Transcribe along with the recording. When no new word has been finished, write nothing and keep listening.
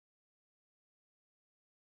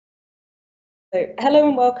So, hello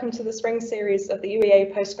and welcome to the spring series of the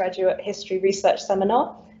UEA Postgraduate History Research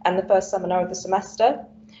Seminar and the first seminar of the semester.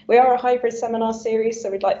 We are a hybrid seminar series, so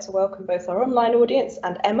we'd like to welcome both our online audience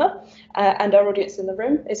and Emma and our audience in the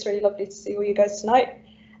room. It's really lovely to see all you guys tonight.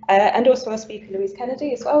 And also our speaker, Louise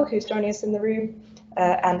Kennedy, as well, who's joining us in the room.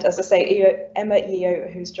 And as I say, Emma Yeo,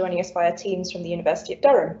 who's joining us via Teams from the University of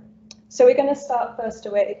Durham. So we're going to start first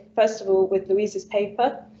of all with Louise's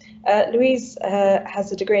paper. Louise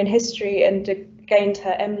has a degree in history and gained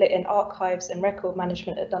her MLitt in archives and record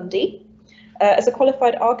management at Dundee. As a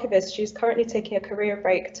qualified archivist, she's currently taking a career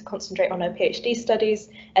break to concentrate on her PhD studies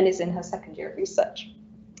and is in her second year of research.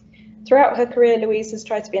 Throughout her career, Louise has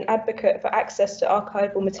tried to be an advocate for access to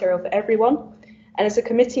archival material for everyone. And as a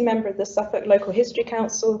committee member of the Suffolk Local History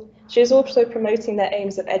Council, she is also promoting their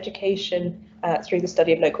aims of education through the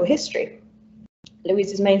study of local history.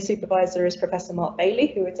 Louise's main supervisor is Professor Mark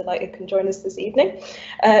Bailey, who we're delighted can join us this evening,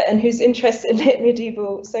 and whose interest in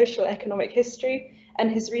medieval social and economic history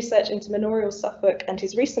and his research into manorial Suffolk and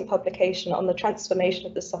his recent publication on the transformation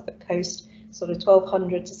of the Suffolk coast, sort of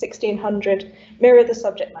 1200 to 1600, mirror the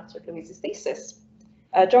subject matter of Louise's thesis.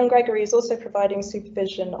 Jon Gregory is also providing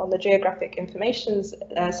supervision on the Geographic Information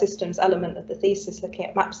Systems element of the thesis, looking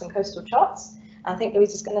at maps and coastal charts. I think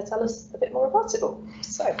Louise is going to tell us a bit more about it all.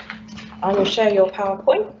 So I will share your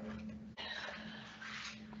PowerPoint.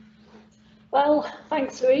 Well,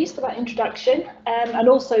 thanks Louise for that introduction and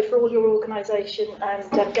also for all your organisation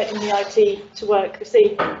and getting the IT to work this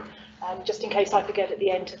evening, just in case I forget at the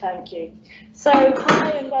end to thank you. So hi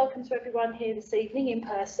and welcome to everyone here this evening in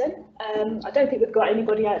person. I don't think we've got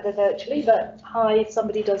anybody out there virtually, but hi if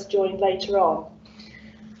somebody does join later on.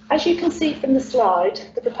 As you can see from the slide,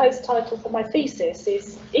 the proposed title for my thesis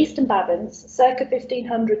is Easton Bavents, circa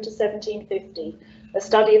 1500 to 1750, a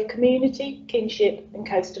study of community, kinship and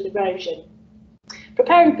coastal erosion.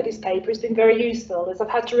 Preparing for this paper has been very useful as I've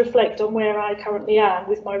had to reflect on where I currently am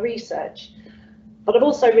with my research. But I've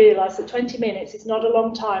also realised that 20 minutes is not a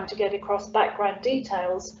long time to get across background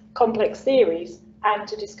details, complex theories and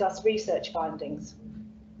to discuss research findings.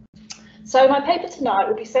 So my paper tonight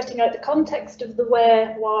will be setting out the context of the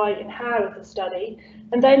where, why and how of the study,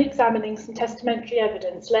 and then examining some testamentary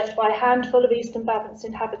evidence left by a handful of Easton Bavents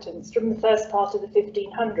inhabitants from the first part of the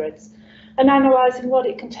 1500s, and analysing what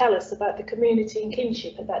it can tell us about the community and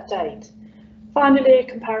kinship at that date. Finally, a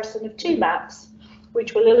comparison of two maps,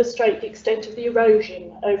 which will illustrate the extent of the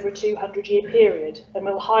erosion over a 200-year period, and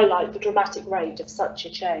will highlight the dramatic rate of such a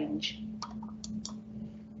change.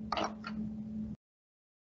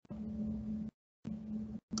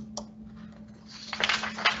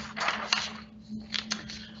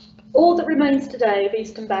 All that remains today of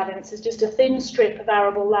Easton Bavents is just a thin strip of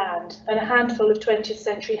arable land and a handful of 20th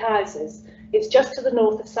century houses. It's just to the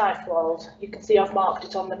north of Southwold. You can see I've marked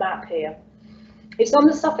it on the map here. It's on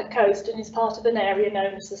the Suffolk coast and is part of an area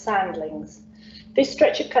known as the Sandlings. This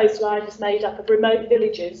stretch of coastline is made up of remote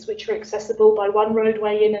villages which are accessible by one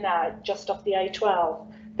roadway in and out just off the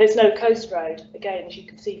A12. There's no coast road, again as you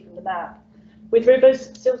can see from the map. With rivers,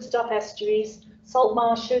 silted up estuaries, salt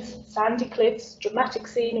marshes, sandy cliffs, dramatic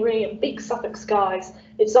scenery and big Suffolk skies,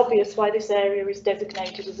 it's obvious why this area is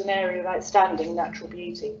designated as an area of outstanding natural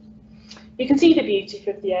beauty. You can see the beauty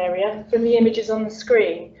of the area from the images on the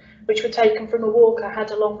screen, which were taken from a walk I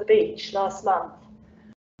had along the beach last month.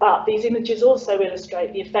 But these images also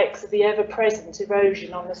illustrate the effects of the ever-present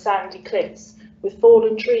erosion on the sandy cliffs, with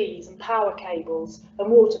fallen trees and power cables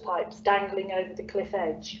and water pipes dangling over the cliff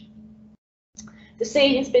edge. The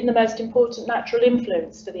sea has been the most important natural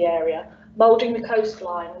influence for the area, moulding the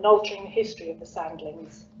coastline and altering the history of the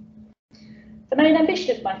Sandlings. The main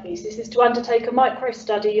ambition of my thesis is to undertake a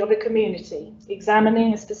micro-study of a community,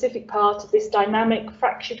 examining a specific part of this dynamic,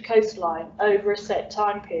 fractured coastline over a set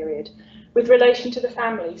time period, with relation to the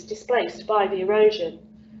families displaced by the erosion.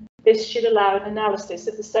 This should allow an analysis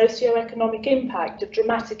of the socio-economic impact of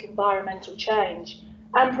dramatic environmental change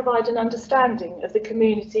and provide an understanding of the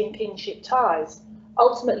community and kinship ties,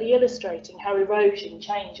 ultimately illustrating how erosion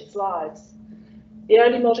changes lives. The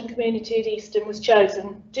early modern community at Easton was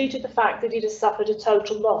chosen due to the fact that it has suffered a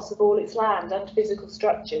total loss of all its land and physical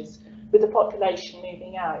structures, with the population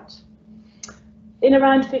moving out. In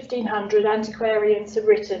around 1500, antiquarians have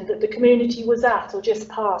written that the community was at or just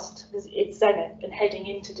past its zenith and heading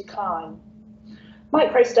into decline.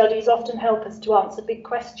 Micro-studies often help us to answer big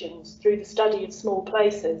questions through the study of small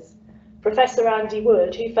places. Professor Andy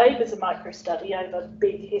Wood, who favours a micro-study over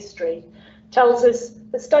big history, tells us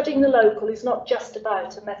that studying the local is not just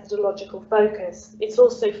about a methodological focus, it's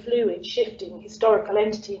also fluid, shifting, historical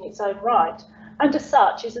entity in its own right, and as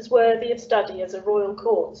such is as worthy of study as a royal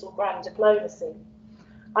courts or grand diplomacy.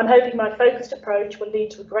 I'm hoping my focused approach will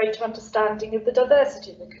lead to a greater understanding of the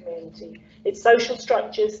diversity of the community, its social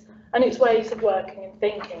structures and its ways of working and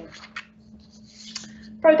thinking.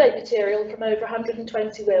 Probate material from over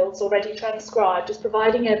 120 wills already transcribed is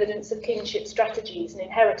providing evidence of kinship strategies and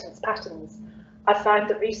inheritance patterns. I've found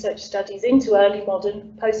that research studies into early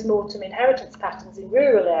modern post-mortem inheritance patterns in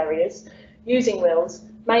rural areas using wills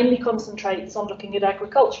mainly concentrates on looking at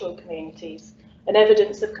agricultural communities, and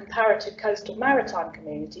evidence of comparative coastal maritime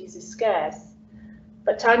communities is scarce.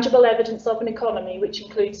 But tangible evidence of an economy which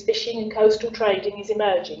includes fishing and coastal trading is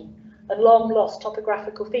emerging, and long-lost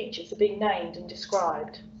topographical features are being named and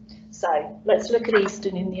described. So let's look at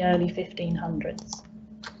Easton in the early 1500s.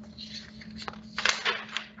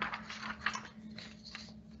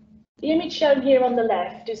 The image shown here on the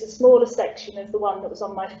left is a smaller section of the one that was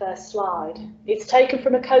on my first slide. It's taken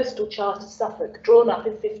from a coastal chart of Suffolk, drawn up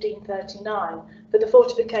in 1539 for the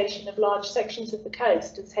fortification of large sections of the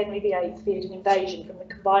coast as Henry VIII feared an invasion from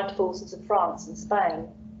the combined forces of France and Spain.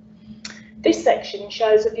 This section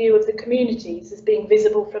shows a view of the communities as being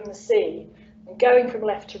visible from the sea, and going from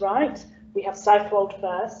left to right, we have Southwold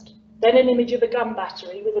first, then an image of a gun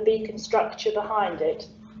battery with a beacon structure behind it,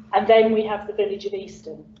 and then we have the village of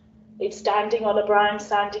Easton. It's standing on a brown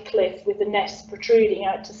sandy cliff with the ness protruding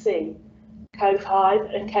out to sea. Cove Hythe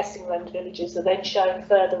and Kessingland villages are then shown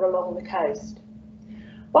further along the coast.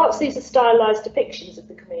 Whilst these are stylised depictions of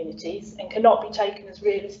the communities and cannot be taken as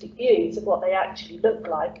realistic views of what they actually look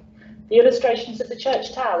like, the illustrations of the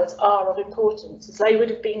church towers are of importance, as they would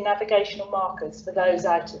have been navigational markers for those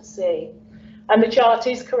out at sea. And the chart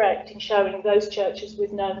is correct in showing those churches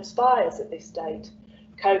with known spires at this date.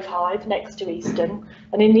 Cove Hythe next to Easton,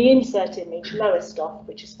 and in the insert image, Lowestoft,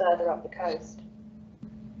 which is further up the coast.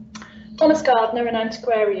 Thomas Gardner, an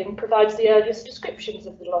antiquarian, provides the earliest descriptions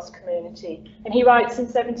of the lost community, and he writes in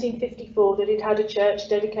 1754 that it had a church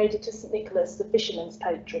dedicated to St Nicholas, the fisherman's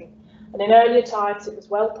patron, and in earlier times it was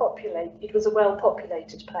a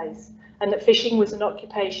well-populated place, and that fishing was an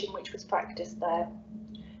occupation which was practised there.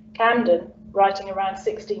 Camden, writing around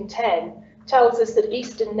 1610, tells us that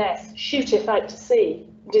Easton Ness shooteth out to sea,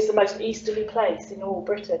 and is the most easterly place in all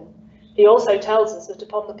Britain. He also tells us that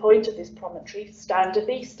upon the point of this promontory standeth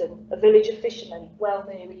Easton, a village of fishermen, well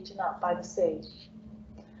near eaten up by the sea.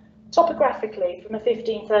 Topographically, from a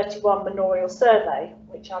 1531 manorial survey,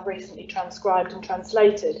 which I've recently transcribed and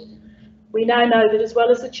translated, we now know that as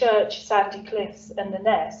well as the church, sandy cliffs and the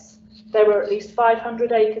Ness, there were at least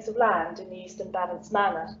 500 acres of land in the Easton Bavents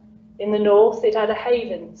manor. In the north, it had a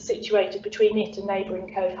haven situated between it and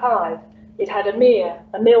neighbouring Cove Hythe. It had a mere,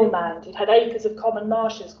 a millmand. It had acres of common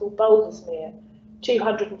marshes called Boulders Mere.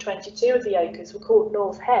 222 of the acres were called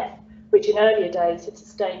North Heth, which in earlier days had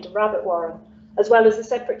sustained a rabbit warren, as well as a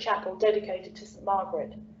separate chapel dedicated to St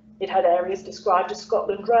Margaret. It had areas described as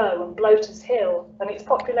Scotland Row and Bloater's Hill, and its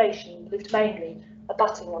population lived mainly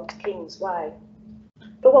abutting onto King's Way.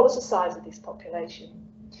 But what was the size of this population?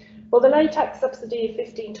 Well, the Lay Tax Subsidy of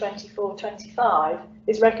 1524-25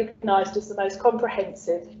 is recognised as the most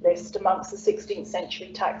comprehensive list amongst the 16th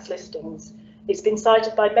century tax listings. It's been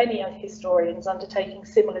cited by many historians undertaking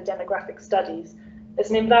similar demographic studies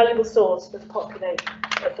as an invaluable source of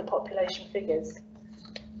the population figures.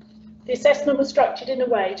 The assessment was structured in a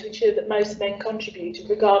way to ensure that most men contributed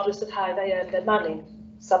regardless of how they earned their money.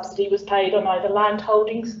 Subsidy was paid on either land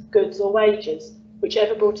holdings, goods or wages,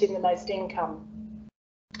 whichever brought in the most income.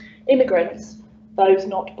 Immigrants, those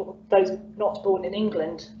not born in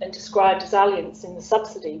England and described as aliens in the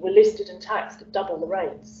subsidy, were listed and taxed at double the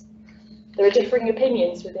rates. There are differing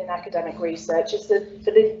opinions within academic research as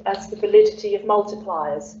the validity of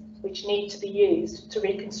multipliers, which need to be used to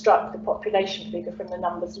reconstruct the population figure from the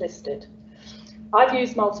numbers listed. I've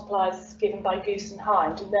used multipliers given by Goose and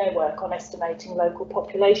Hind in their work on estimating local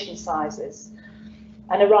population sizes,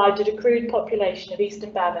 and arrived at a crude population of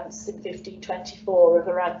Easton Bavents in 1524 of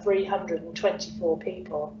around 324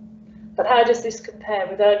 people. But how does this compare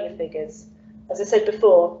with earlier figures? As I said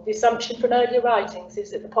before, the assumption from earlier writings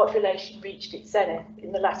is that the population reached its zenith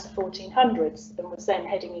in the latter 1400s and was then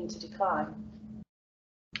heading into decline.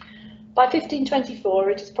 By 1524,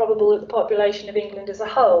 it is probable that the population of England as a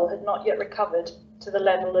whole had not yet recovered to the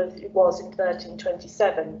level of it was in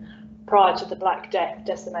 1327, prior to the Black Death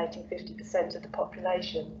decimating 50% of the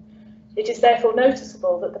population. It is therefore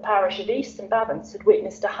noticeable that the parish of Easton Bavents had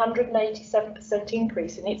witnessed a 187%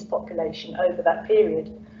 increase in its population over that period,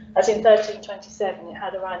 as in 1327 it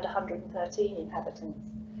had around 113 inhabitants.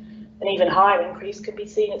 An even higher increase can be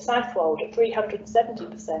seen at Southwold at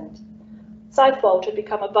 370%. Southwold had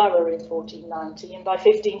become a borough in 1490 and by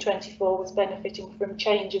 1524 was benefiting from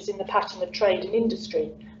changes in the pattern of trade and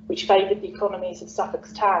industry, which favoured the economies of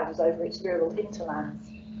Suffolk's towns over its rural hinterlands.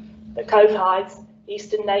 But Cove Hyde's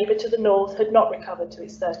eastern neighbour to the north had not recovered to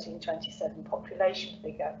its 1327 population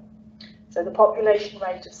figure. So the population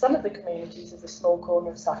rate of some of the communities of the small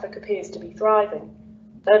corner of Suffolk appears to be thriving.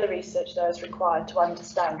 Further research, though, is required to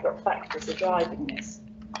understand what factors are driving this.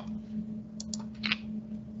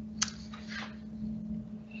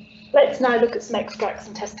 Let's now look at some extracts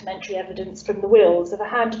and testamentary evidence from the wills of a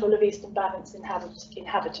handful of Easton Bavents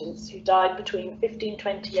inhabitants who died between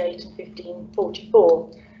 1528 and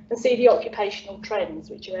 1544 and see the occupational trends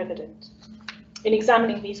which are evident. In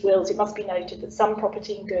examining these wills, it must be noted that some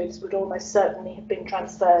property and goods would almost certainly have been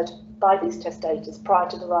transferred by these testators prior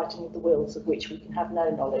to the writing of the wills, of which we can have no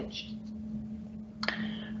knowledge.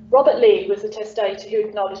 Robert Lee was the testator who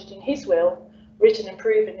acknowledged in his will, written and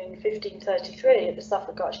proven in 1533 at the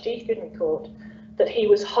Suffolk Archdeaconry Court, that he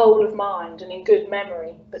was whole of mind and in good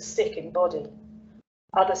memory, but sick in body.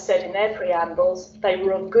 Others said in their preambles they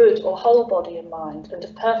were of good or whole body and mind, and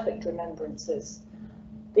of perfect remembrances.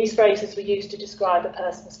 These phrases were used to describe a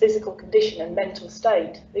person's physical condition and mental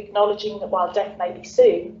state, acknowledging that while death may be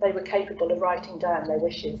soon, they were capable of writing down their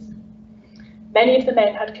wishes. Many of the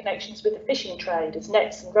men had connections with the fishing trade, as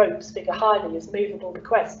nets and ropes figure highly as movable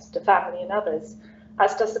bequests to family and others,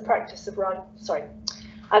 as does the practice of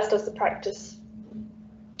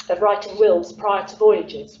writing wills prior to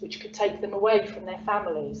voyages, which could take them away from their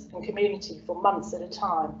families and community for months at a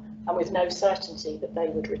time, and with no certainty that they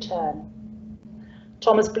would return.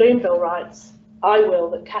 Thomas Bloomville writes, "I will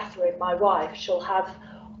that Catherine, my wife, shall have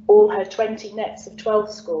all her 20 nets of 12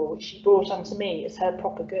 score, which she brought unto me as her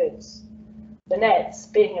proper goods." The nets,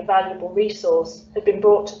 being a valuable resource, had been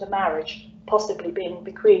brought to the marriage, possibly being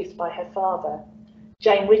bequeathed by her father.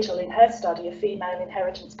 Jane Whittle, in her study of female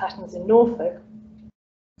inheritance patterns in Norfolk,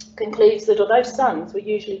 concludes that although sons were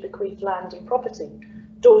usually bequeathed land and property,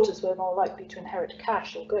 daughters were more likely to inherit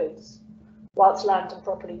cash or goods. Whilst land and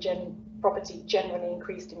property generally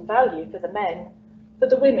increased in value for the men, for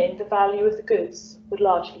the women the value of the goods would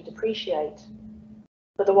largely depreciate.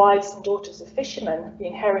 For the wives and daughters of fishermen, the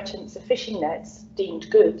inheritance of fishing nets,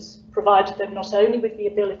 deemed goods, provided them not only with the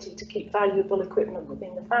ability to keep valuable equipment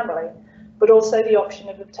within the family, but also the option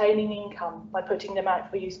of obtaining income by putting them out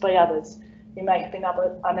for use by others who may have been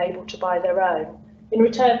unable to buy their own, in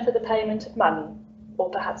return for the payment of money, or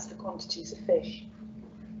perhaps for quantities of fish.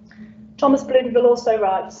 Thomas Bloomville also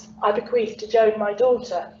writes, "I bequeath to Joan my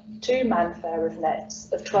daughter 2 manfair of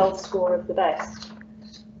nets of 12 score of the best."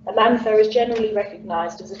 A manfair is generally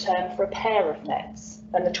recognised as a term for a pair of nets,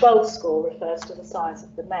 and the 12 score refers to the size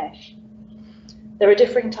of the mesh. There are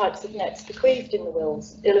differing types of nets bequeathed in the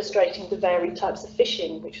wills, illustrating the varied types of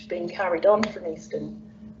fishing which was being carried on from Easton.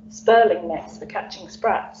 Spurling nets for catching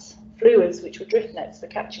sprats, fluers which were drift nets for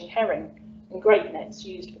catching herring, and great nets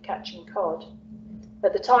used for catching cod.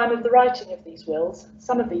 At the time of the writing of these wills,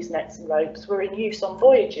 some of these nets and ropes were in use on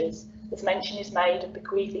voyages, as mention is made of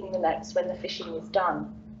bequeathing the nets when the fishing is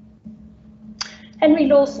done. Henry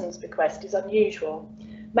Lawson's bequest is unusual,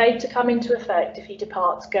 made to come into effect if he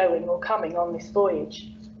departs going or coming on this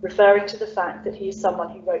voyage, referring to the fact that he is someone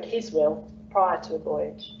who wrote his will prior to a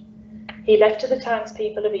voyage. He left to the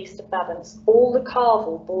townspeople of Easton Bavents all the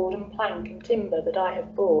carvel, board and plank and timber that I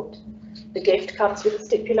have bought. The gift comes with a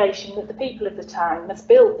stipulation that the people of the town must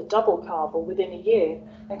build the double carvel within a year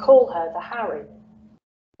and call her the Harry.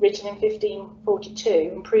 Written in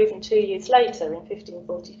 1542 and proven 2 years later in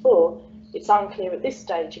 1544, it's unclear at this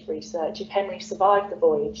stage of research if Henry survived the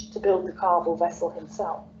voyage to build the carvel vessel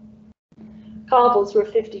himself. Carvels were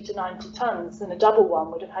of 50 to 90 tons, and a double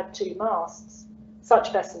one would have had 2 masts.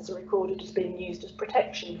 Such vessels are recorded as being used as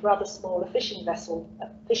protection for other smaller fishing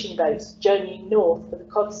boats journeying north for the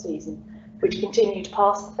cod season, which continued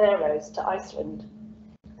past the Faroes to Iceland.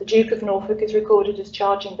 The Duke of Norfolk is recorded as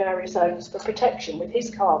charging various owners for protection with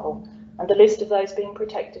his carvel, and the list of those being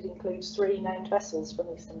protected includes 3 named vessels from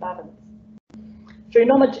Easton Bavents. Through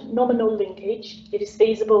nominal linkage, it is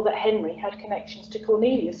feasible that Henry had connections to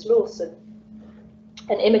Cornelius Lawson,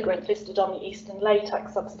 an immigrant listed on the Eastern Lay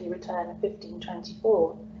Tax Subsidy return of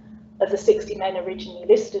 1524. Of the 60 men originally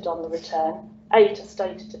listed on the return, 8 are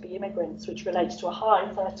stated to be immigrants, which relates to a high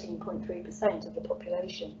 13.3% of the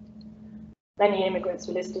population. Many immigrants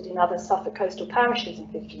were listed in other Suffolk coastal parishes in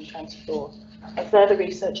 1524, and further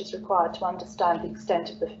research is required to understand the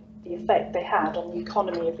extent of the effect they had on the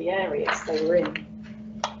economy of the areas they were in.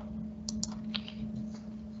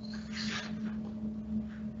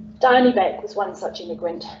 Diony Beck was one such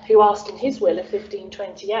immigrant who asked in his will of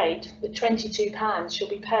 1528 that £22 shall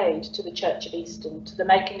be paid to the Church of Easton to the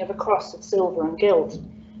making of a cross of silver and gilt.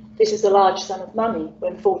 This is a large sum of money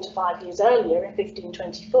when 4 to 5 years earlier, in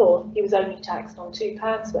 1524, he was only taxed on £2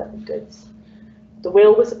 worth of goods. The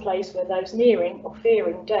will was a place where those nearing or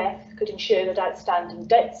fearing death could ensure that outstanding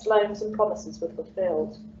debts, loans and promises were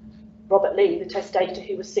fulfilled. Robert Lee, the testator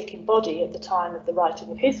who was sick in body at the time of the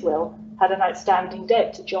writing of his will, had an outstanding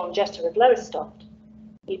debt to John Jetter of Lowestoft.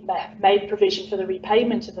 He'd made provision for the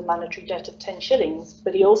repayment of the monetary debt of 10 shillings,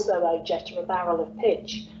 but he also owed Jetter a barrel of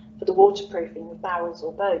pitch for the waterproofing of barrels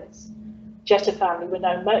or boats. Jetter family were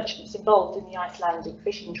known merchants involved in the Icelandic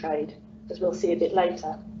fishing trade, as we'll see a bit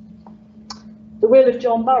later. The will of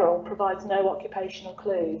John Burrell provides no occupational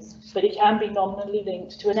clues, but it can be nominally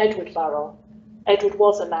linked to an Edward Burrell. Edward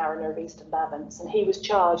was a mariner of Easton Bavents, and he was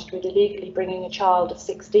charged with illegally bringing a child of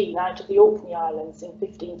 16 out of the Orkney Islands in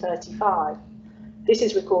 1535. This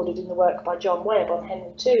is recorded in the work by John Webb on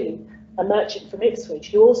Henry Tooley, a merchant from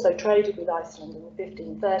Ipswich who also traded with Iceland in the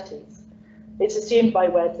 1530s. It's assumed by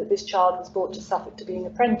Webb that this child was brought to Suffolk to be an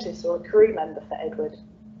apprentice or a crew member for Edward.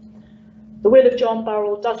 The will of John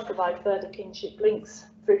Burrell does provide further kinship links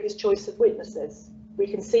through his choice of witnesses. We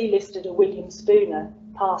can see listed a William Spooner,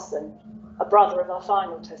 parson, a brother of our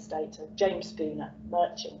final testator, James Spooner,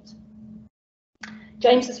 merchant.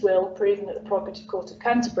 James's will, proving at the Prerogative Court of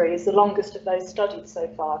Canterbury, is the longest of those studied so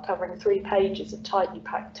far, covering 3 pages of tightly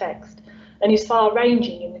packed text, and is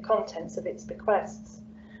far-ranging in the contents of its bequests.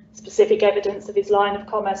 Specific evidence of his line of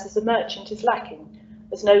commerce as a merchant is lacking,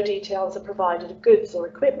 as no details are provided of goods or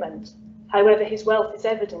equipment. However, his wealth is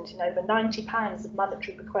evident in over £90 of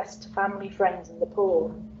monetary bequests to family, friends and the poor.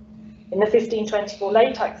 In the 1524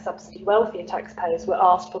 Laytax subsidy, wealthier taxpayers were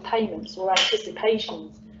asked for payments or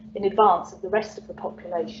anticipations in advance of the rest of the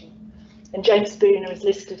population, and James Spooner is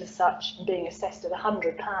listed as such and being assessed at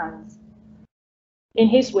 £100. In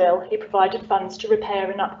his will, he provided funds to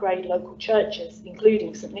repair and upgrade local churches,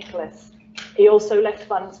 including St Nicholas. He also left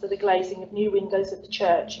funds for the glazing of new windows of the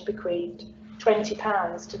church and bequeathed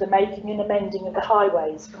 £20 to the making and amending of the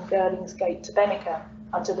highways from Girlingsgate to Benneker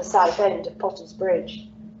unto the south end of Potter's Bridge,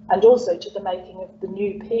 and also to the making of the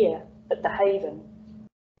new pier at the Haven.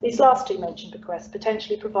 These last 2 mentioned bequests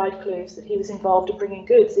potentially provide clues that he was involved in bringing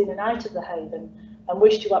goods in and out of the Haven and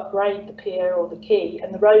wished to upgrade the pier or the quay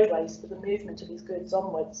and the roadways for the movement of his goods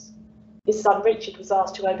onwards. His son Richard was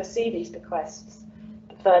asked to oversee these bequests,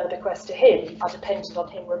 but further bequests to him are dependent on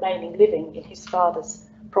him remaining living in his father's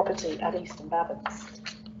property at Easton Bavents.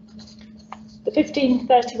 The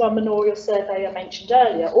 1531 manorial survey I mentioned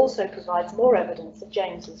earlier also provides more evidence of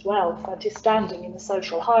James's wealth and his standing in the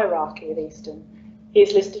social hierarchy of Easton. He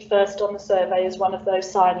is listed first on the survey as one of those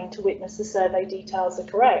signing to witness the survey details are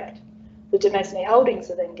correct. The Demesne holdings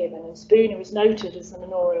are then given, and Spooner is noted as the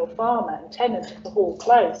manorial farmer and tenant of the Hall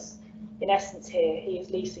Close. In essence here, he is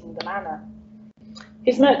leasing the manor.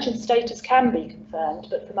 His merchant status can be confirmed,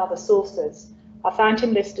 but from other sources. I found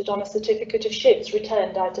him listed on a certificate of ships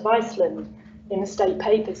returned out of Iceland in the State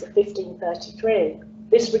Papers of 1533.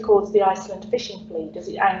 This records the Iceland fishing fleet as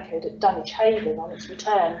it anchored at Dundee Haven on its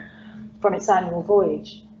return from its annual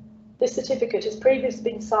voyage. This certificate has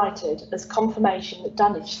previously been cited as confirmation that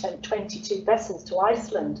Dundee sent 22 vessels to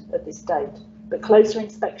Iceland at this date, but closer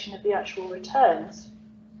inspection of the actual returns,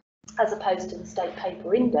 as opposed to the State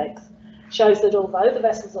Paper Index, shows that although the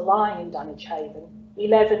vessels are lying in Dundee Haven,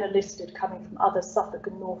 11 are listed coming from other Suffolk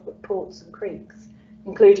and Norfolk ports and creeks,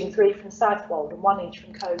 including 3 from Southwold and 1 each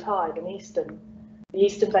from Cove Hyde and Easton. The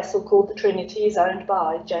Easton vessel, called the Trinity, is owned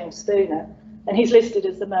by James Spooner, and he's listed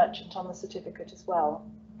as the merchant on the certificate as well.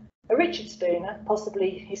 A Richard Spooner,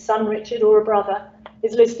 possibly his son Richard or a brother,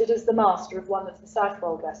 is listed as the master of one of the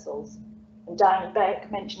Southwold vessels. And Downey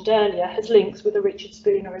Beck, mentioned earlier, has links with a Richard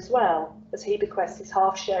Spooner as well, as he bequests his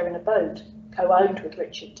half share in a boat, co-owned with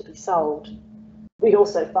Richard, to be sold. We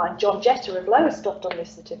also find John Jetter of Lowestoft on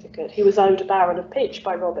this certificate, who was owed a barrel of pitch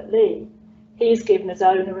by Robert Lee. He is given as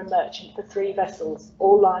owner and merchant for 3 vessels,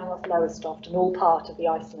 all lying off Lowestoft and all part of the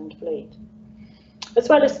Iceland fleet. As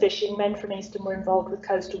well as fishing, men from Easton were involved with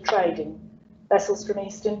coastal trading. Vessels from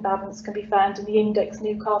Easton Bavents can be found in the Index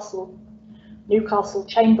Newcastle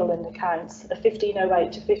Chamberlain accounts of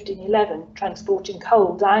 1508 to 1511, transporting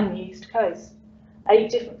coal down the east coast. 8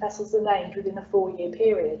 different vessels are named within a 4-year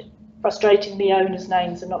period. Frustratingly, owners'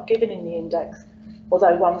 names are not given in the index,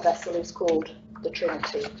 although one vessel is called the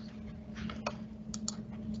Trinity.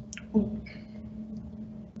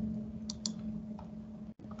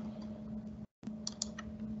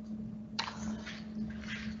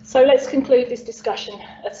 So let's conclude this discussion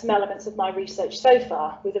of some elements of my research so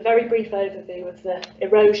far with a very brief overview of the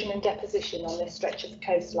erosion and deposition on this stretch of the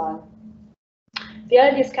coastline. The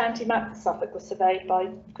earliest county map for Suffolk was surveyed by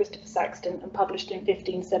Christopher Saxton and published in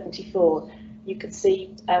 1574. You can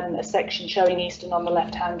see a section showing Easton on the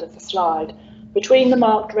left hand of the slide. Between the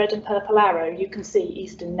marked red and purple arrow, you can see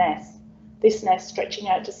Easton Ness. This ness, stretching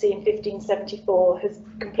out to sea in 1574, has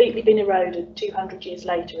completely been eroded 200 years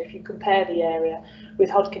later if you compare the area with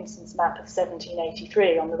Hodkinson's map of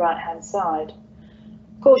 1783 on the right-hand side.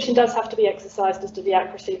 Caution does have to be exercised as to the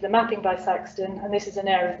accuracy of the mapping by Saxton, and this is an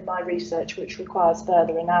area of my research which requires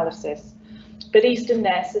further analysis. But Easton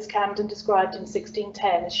Ness, as Camden described in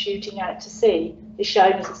 1610 as shooting out to sea, is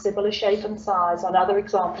shown as a similar shape and size on other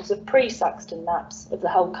examples of pre-Saxton maps of the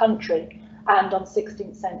whole country and on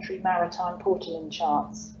 16th century maritime portolan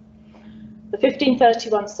charts. The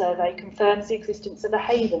 1531 survey confirms the existence of a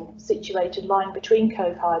haven situated lying between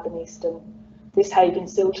Cove Hythe and Easton. This haven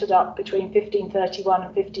silted up between 1531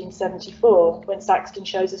 and 1574 when Saxton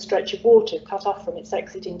shows a stretch of water cut off from its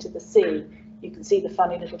exit into the sea. You can see the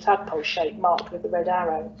funny little tadpole shape marked with the red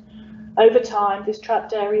arrow. Over time, this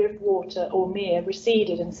trapped area of water or mere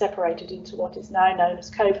receded and separated into what is now known as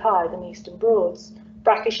Cove Hythe and Easton Broads,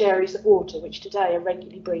 brackish areas of water which today are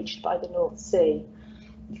regularly breached by the North Sea.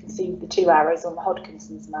 You can see the two arrows on the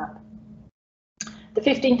Hodkinson's map. The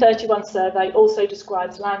 1531 survey also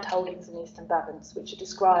describes land holdings in Easton Bavents, which are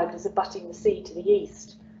described as abutting the sea to the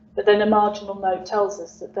east, but then a marginal note tells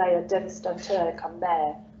us that they are devastateur come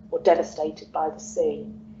there, or devastated by the sea.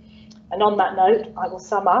 And on that note, I will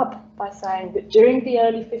sum up by saying that during the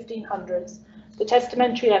early 1500s, the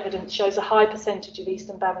testamentary evidence shows a high percentage of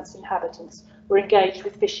Easton Bavents inhabitants were engaged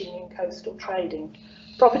with fishing and coastal trading.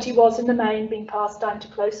 Property was in the main being passed down to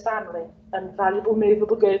close family, and valuable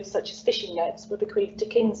movable goods such as fishing nets were bequeathed to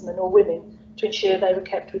kinsmen or women to ensure they were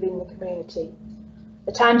kept within the community.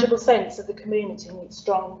 A tangible sense of the community and its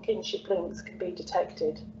strong kinship links can be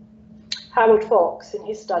detected. Howard Fox, in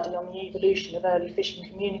his study on the evolution of early fishing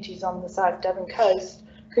communities on the South Devon coast,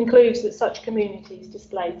 concludes that such communities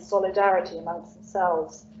displayed solidarity amongst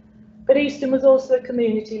themselves. But Easton was also a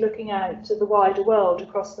community looking out to the wider world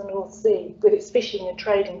across the North Sea with its fishing and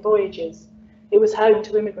trading voyages. It was home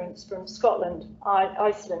to immigrants from Scotland,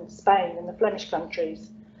 Iceland, Spain and the Flemish countries.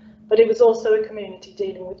 But it was also a community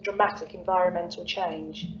dealing with dramatic environmental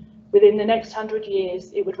change. Within the next 100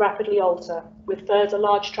 years, it would rapidly alter, with further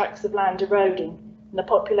large tracts of land eroding and the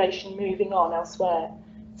population moving on elsewhere,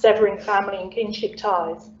 severing family and kinship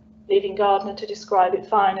ties, leaving Gardner to describe it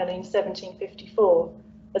finally in 1754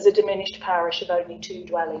 as a diminished parish of only 2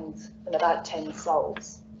 dwellings and about 10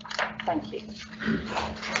 souls. Thank you.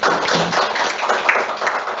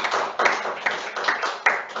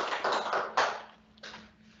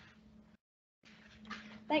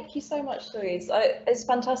 Thank you so much, Louise. It's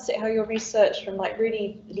fantastic how your research from like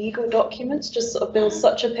really legal documents just sort of builds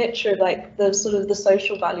such a picture of like the sort of the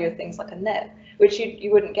social value of things like a net, which you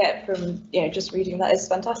wouldn't get from just reading that. Is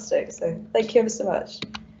fantastic. So thank you ever so much.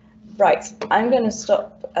 Right, I'm going to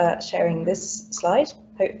stop sharing this slide,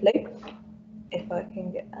 hopefully, if I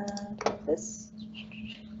can get this.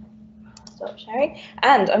 Stop sharing,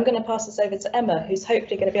 and I'm going to pass this over to Emma, who's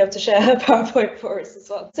hopefully going to be able to share her PowerPoint for us as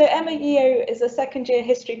well. So Emma Yeo is a second-year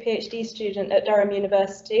history PhD student at Durham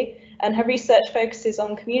University, and her research focuses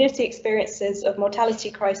on community experiences of mortality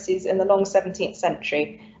crises in the long 17th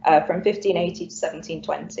century, from 1580 to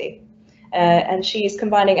 1720. And she's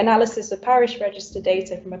combining analysis of parish register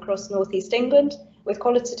data from across northeast England with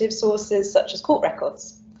qualitative sources such as court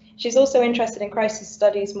records. She's also interested in crisis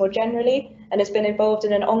studies more generally and has been involved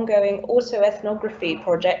in an ongoing autoethnography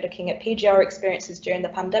project looking at PGR experiences during the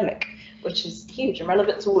pandemic, which is huge and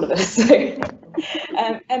relevant to all of us.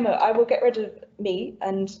 Emma, I will get rid of me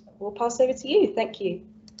and we'll pass over to you. Thank you.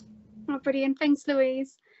 Oh, brilliant. Thanks,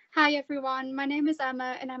 Louise. Hi, everyone. My name is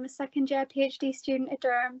Emma and I'm a second-year PhD student at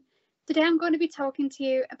Durham. Today I'm going to be talking to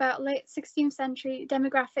you about late 16th century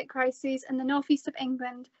demographic crises in the northeast of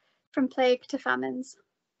England, from plague to famines.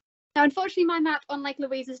 Now, unfortunately, my map, unlike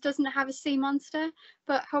Louise's, doesn't have a sea monster,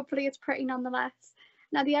 but hopefully it's pretty nonetheless.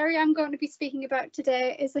 Now, the area I'm going to be speaking about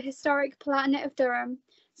today is the historic Palatinate of Durham.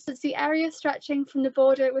 So it's the area stretching from the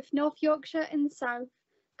border with North Yorkshire in the south,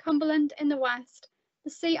 Cumberland in the west, the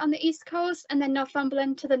sea on the east coast, and then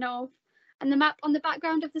Northumberland to the north. And the map on the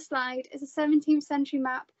background of the slide is a 17th century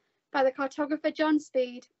map by the cartographer John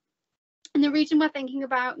Speed. And the region we're thinking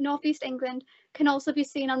about, northeast England, can also be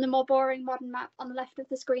seen on the more boring modern map on the left of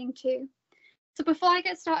the screen too. So before I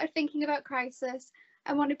get started thinking about crisis,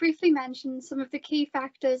 I want to briefly mention some of the key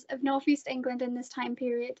factors of northeast England in this time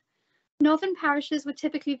period. Northern parishes were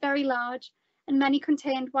typically very large, and many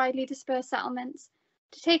contained widely dispersed settlements.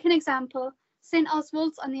 To take an example, St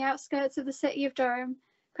Oswald's on the outskirts of the city of Durham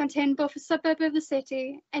contained both a suburb of the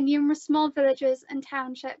city and numerous small villages and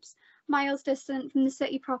townships miles distant from the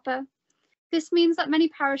city proper. This means that many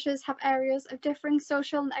parishes have areas of differing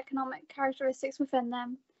social and economic characteristics within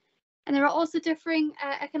them. And there are also differing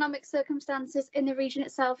economic circumstances in the region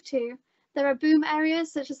itself too. There are boom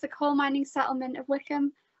areas such as the coal mining settlement of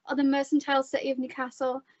Wickham or the mercantile city of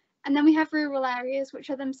Newcastle, and then we have rural areas which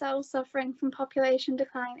are themselves suffering from population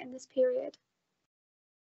decline in this period.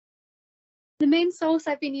 The main source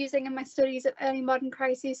I've been using in my studies of early modern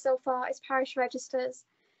crises so far is parish registers.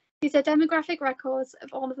 These are demographic records of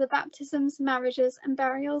all of the baptisms, marriages and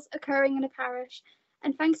burials occurring in a parish,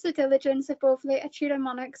 and thanks to the diligence of both later Tudor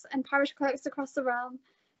monarchs and parish clerks across the realm,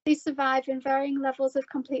 these survive in varying levels of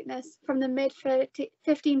completeness from the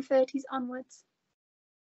mid-1530s onwards.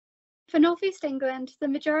 For North East England, the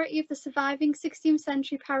majority of the surviving 16th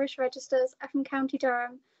century parish registers are from County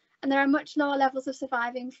Durham, and there are much lower levels of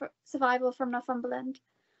survival from Northumberland.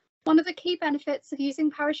 One of the key benefits of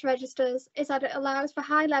using parish registers is that it allows for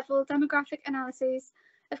high-level demographic analyses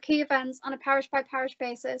of key events on a parish-by-parish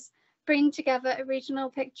basis, bringing together a regional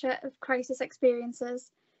picture of crisis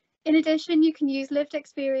experiences. In addition, you can use lived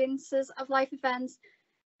experiences of life events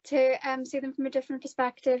to see them from a different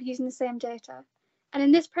perspective using the same data. And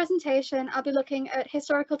in this presentation, I'll be looking at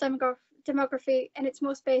historical demography in its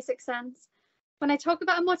most basic sense. When I talk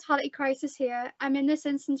about a mortality crisis here, I'm in this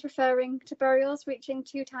instance referring to burials reaching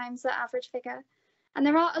 2 times their average figure. And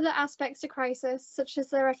there are other aspects to crisis, such as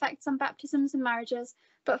their effects on baptisms and marriages,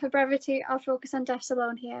 but for brevity, I'll focus on deaths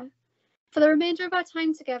alone here. For the remainder of our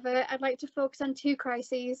time together, I'd like to focus on 2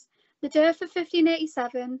 crises, the dearth of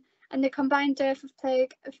 1587 and the combined dearth of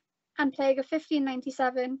plague of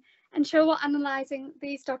 1597, and show what analysing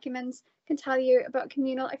these documents can tell you about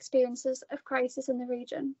communal experiences of crisis in the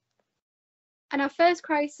region. And our first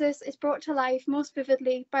crisis is brought to life most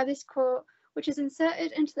vividly by this quote, which is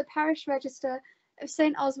inserted into the parish register of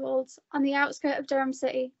St Oswald's on the outskirts of Durham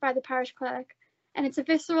City by the parish clerk, and it's a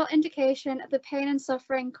visceral indication of the pain and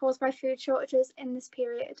suffering caused by food shortages in this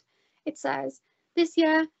period. It says, "This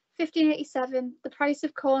year, 1587, the price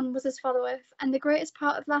of corn was as followeth, and the greatest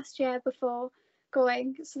part of last year before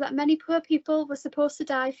going, so that many poor people were supposed to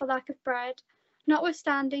die for lack of bread,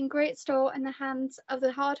 notwithstanding great store in the hands of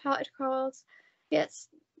the hard-hearted crowds, yet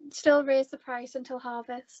still raise the price until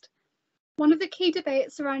harvest." One of the key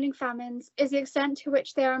debates surrounding famines is the extent to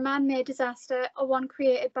which they are a man-made disaster or one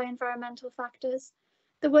created by environmental factors.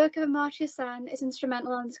 The work of Amartya Sen is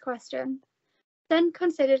instrumental on this question. Then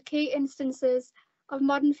considered key instances of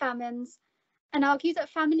modern famines and argued that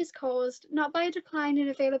famine is caused not by a decline in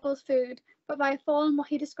available food, but by a fall in what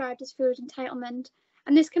he described as food entitlement,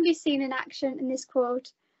 and this can be seen in action in this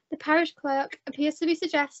quote. The parish clerk appears to be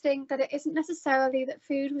suggesting that it isn't necessarily that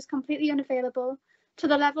food was completely unavailable to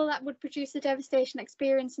the level that would produce the devastation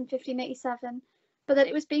experienced in 1587, but that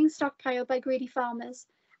it was being stockpiled by greedy farmers,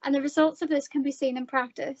 and the results of this can be seen in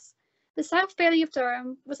practice. The South Bailey of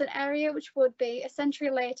Durham was an area which would be, a century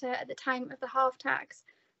later at the time of the half tax,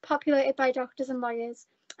 populated by doctors and lawyers,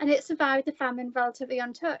 and it survived the famine relatively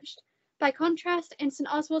untouched. By contrast, in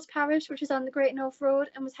St Oswald's parish, which is on the Great North Road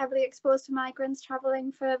and was heavily exposed to migrants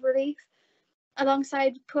travelling for relief,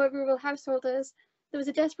 alongside poor rural householders, there was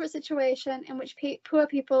a desperate situation in which poor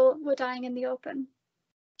people were dying in the open.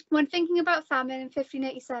 When thinking about famine in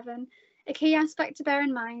 1587, a key aspect to bear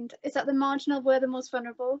in mind is that the marginal were the most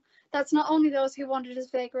vulnerable. That's not only those who wandered as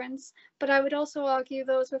vagrants, but I would also argue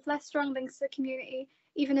those with less strong links to the community,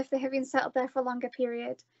 even if they have been settled there for a longer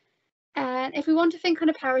period. And if we want to think on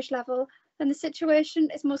a parish level, then the situation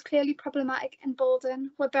is most clearly problematic in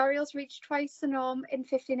Bolden, where burials reached twice the norm in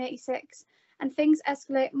 1586, and things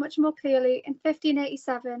escalate much more clearly in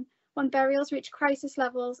 1587, when burials reach crisis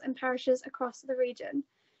levels in parishes across the region.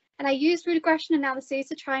 And I used regression analyses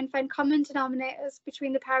to try and find common denominators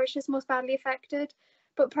between the parishes most badly affected,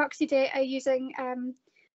 but proxy data using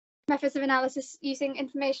methods of analysis using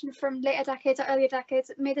information from later decades or earlier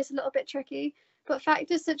decades made this a little bit tricky, but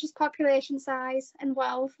factors such as population size and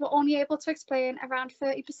wealth were only able to explain around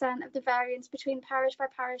 30% of the variance between parish by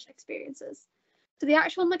parish experiences. So the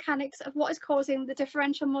actual mechanics of what is causing the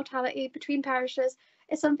differential mortality between parishes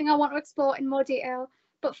is something I want to explore in more detail,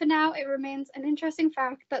 but for now it remains an interesting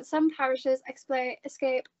fact that some parishes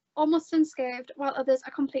escape almost unscathed while others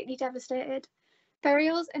are completely devastated.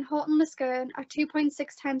 Burials in Houghton-le-Skerne are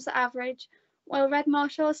 2.6 times the average, while Red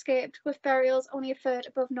Marshall escaped with burials only a third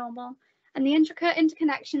above normal. And the intricate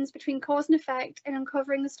interconnections between cause and effect in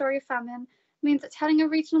uncovering the story of famine means that telling a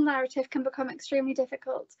regional narrative can become extremely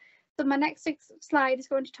difficult. So my next slide is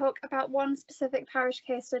going to talk about one specific parish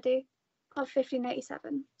case study of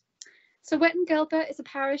 1587. So Witton Gilbert is a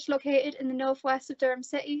parish located in the northwest of Durham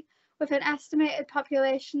City with an estimated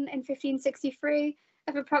population in 1563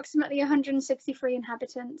 of approximately 163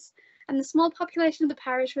 inhabitants. and the small population of the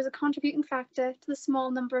parish was a contributing factor to the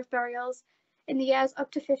small number of burials in the years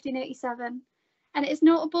up to 1587. And it is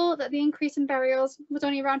notable that the increase in burials was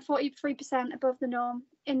only around 43% above the norm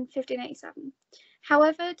in 1587.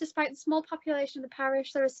 However, despite the small population of the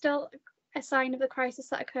parish, there is still a sign of the crisis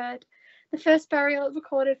that occurred. The first burial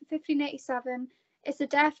recorded for 1587 is the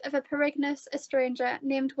death of a Perignus, a stranger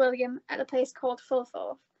named William, at a place called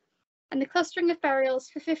Fulforth. And the clustering of burials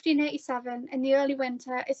for 1587 in the early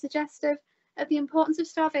winter is suggestive of the importance of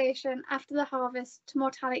starvation after the harvest to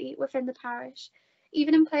mortality within the parish.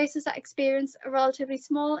 Even in places that experience a relatively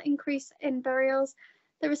small increase in burials,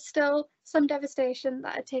 there is still some devastation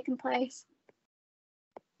that had taken place.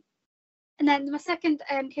 And then my second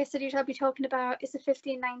case study which I'll be talking about is the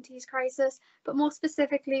 1590s crisis, but more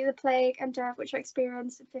specifically the plague and dearth which I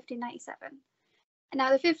experienced in 1597. And now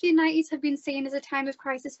the 1590s have been seen as a time of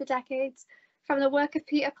crisis for decades, from the work of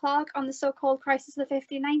Peter Clarke on the so-called crisis of the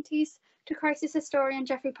 1590s to crisis historian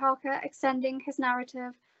Geoffrey Parker extending his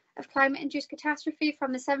narrative of climate-induced catastrophe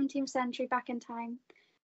from the 17th century back in time.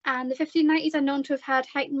 And the 1590s are known to have had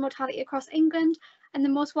heightened mortality across England, and the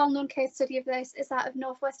most well-known case study of this is that of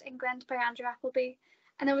North West England by Andrew Appleby.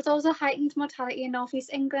 And there was also heightened mortality in North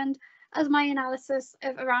East England, as my analysis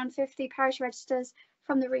of around 50 parish registers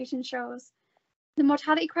from the region shows. The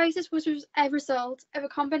mortality crisis was a result of a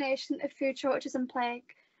combination of food shortages and plague,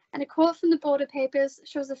 and a quote from the Border Papers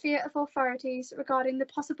shows the fear of authorities regarding the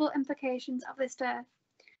possible implications of this dearth.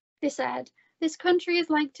 They said, "This country is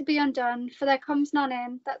like to be undone, for there comes none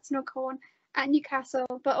in, that's no corn, at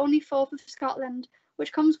Newcastle, but only forth of Scotland,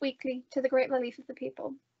 which comes weekly to the great relief of the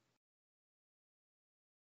people."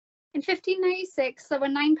 In 1596, there were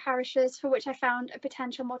 9 parishes for which I found a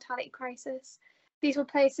potential mortality crisis. These were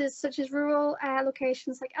places such as rural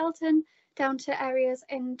locations like Elton, down to areas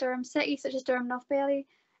in Durham City, such as Durham North Bailey,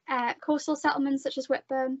 coastal settlements such as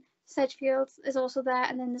Whitburn, Sedgefield is also there,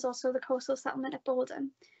 and then there's also the coastal settlement at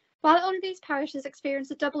Bolden. While all of these parishes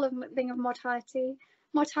experienced a doubling of mortality,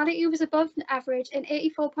 mortality was above average in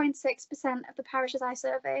 84.6% of the parishes I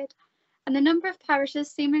surveyed. And the number of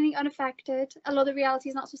parishes seemingly unaffected, although the reality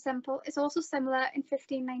is not so simple, is also similar in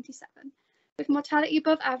 1597, with mortality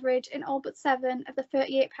above average in all but 7 of the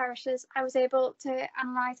 38 parishes I was able to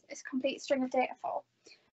analyse a complete string of data for.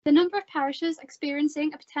 The number of parishes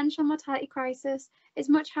experiencing a potential mortality crisis is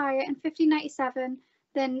much higher in 1597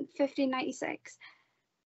 than 1596.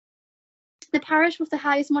 The parish with the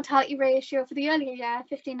highest mortality ratio for the earlier year,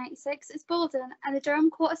 1596, is Bolden, and the Durham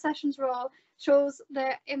Quarter Sessions roll shows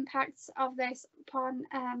the impacts of this upon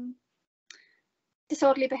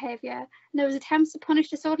disorderly behaviour. And there was attempts to punish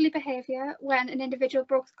disorderly behaviour when an individual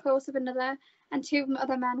broke the clothes of another, and 2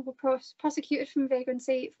 other men were prosecuted from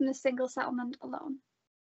vagrancy from the single settlement alone.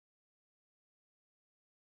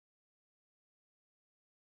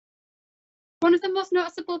 One of the most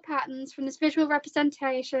noticeable patterns from this visual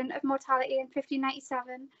representation of mortality in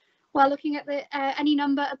 1597, while looking at the any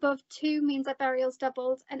number above 2 means that burials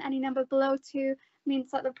doubled, and any number below 2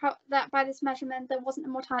 means that that by this measurement there wasn't a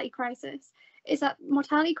mortality crisis, is that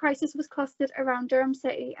mortality crisis was clustered around Durham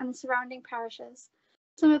City and the surrounding parishes.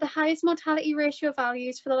 Some of the highest mortality ratio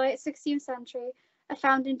values for the late 16th century are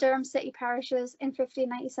found in Durham City parishes in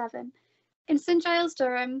 1597. In St Giles,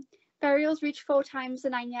 Durham, burials reached 4 times the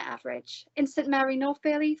 9-year average. In St Mary, North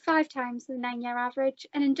Bailey, 5 times the 9-year average,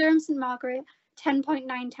 and in Durham St Margaret,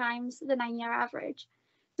 10.9 times the 9-year average.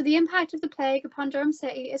 So the impact of the plague upon Durham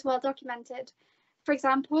City is well documented. For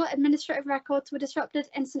example, administrative records were disrupted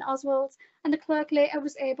in St Oswald's, and the clerk later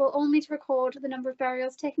was able only to record the number of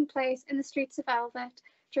burials taking place in the streets of MLitt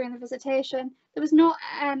during the visitation. There was no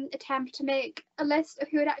attempt to make a list of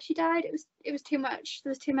who had actually died. It was too much. There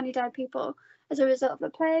was too many dead people as a result of the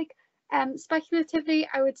plague. Speculatively,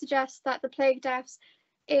 I would suggest that the plague deaths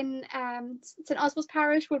in St Oswald's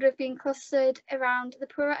parish would have been clustered around the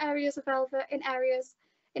poorer areas of MLitt, in areas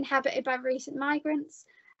inhabited by recent migrants,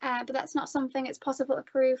 but that's not something it's possible to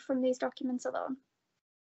prove from these documents alone.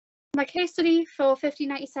 My case study for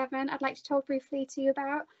 1597 I'd like to talk briefly to you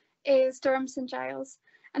about is Durham St Giles,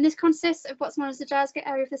 and this consists of what's known as the Gilesgate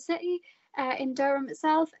area of the city, in Durham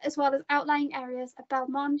itself, as well as outlying areas of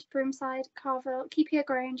Belmont, Broomside, Carville, Keepier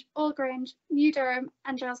Grange, Old Grange, New Durham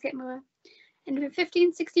and Gilesgate Moor. In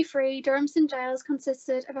 1563, Durham St Giles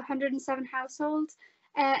consisted of 107 households,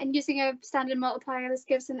 and using a standard multiplier, this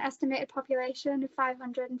gives an estimated population of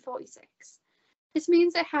 546. This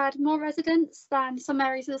means it had more residents than some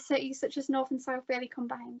areas of the city, such as North and South Bailey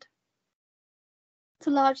combined. It's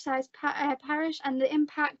a large-sized parish, and the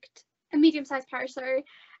impact, a medium-sized parish, sorry,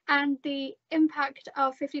 And the impact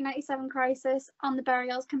of 1597 crisis on the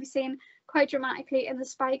burials can be seen quite dramatically in the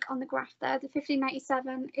spike on the graph there. The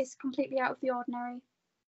 1597 is completely out of the ordinary.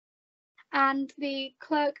 And the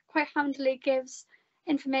clerk quite handily gives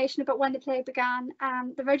information about when the plague began,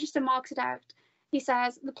 and the register marks it out. He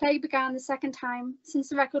says, the plague began the second time since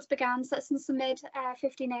the records began, so since the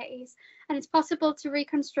mid-1580s, and it's possible to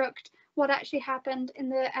reconstruct what actually happened in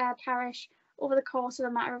the parish over the course of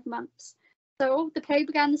a matter of months. So the plague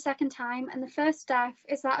began the second time, and the first death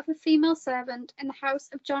is that of a female servant in the house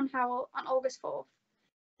of John Howell on August 4th.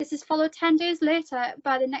 This is followed 10 days later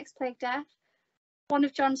by the next plague death, one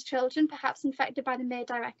of John's children, perhaps infected by the maid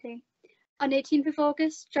directly. On 18th of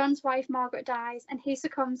August, John's wife Margaret dies, and he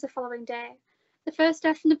succumbs the following day. The first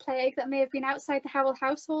death from the plague that may have been outside the Howell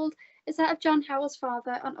household is that of John Howell's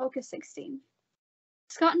father on August 16th.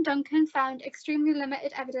 Scott and Duncan found extremely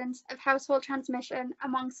limited evidence of household transmission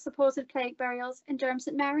amongst supposed plague burials in Durham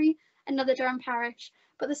St Mary, another Durham parish,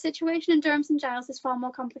 but the situation in Durham St Giles is far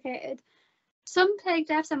more complicated. Some plague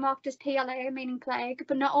deaths are marked as PLA, meaning plague,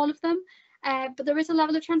 but not all of them. But there is a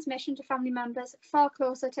level of transmission to family members far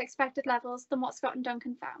closer to expected levels than what Scott and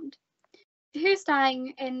Duncan found. Who's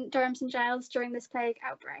dying in Durham St Giles during this plague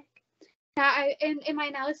outbreak? Now, in my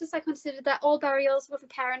analysis, I considered that all burials with a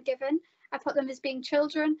parent given. I put them as being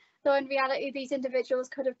children, though in reality these individuals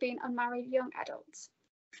could have been unmarried young adults.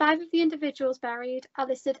 5 of the individuals buried are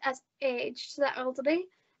listed as aged, so they're elderly,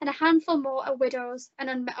 and a handful more are widows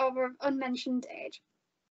and over unmentioned age.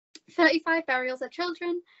 35 burials are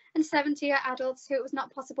children, and 70 are adults who it was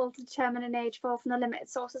not possible to determine an age for from the limited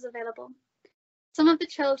sources available. Some of the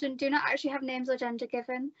children do not actually have names or gender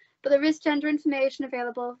given, but there is gender information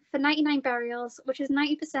available for 99 burials, which is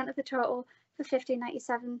 90% of the total for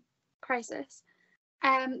 1597 crisis.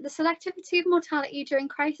 The selectivity of mortality during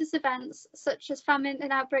crisis events, such as famine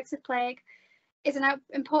and outbreaks of plague, is an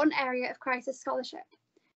important area of crisis scholarship.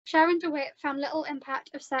 Sharon DeWitt found little impact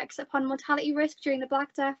of sex upon mortality risk during the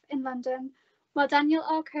Black Death in London, while Daniel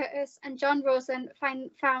R. Curtis and John Rosen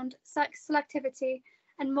found sex selectivity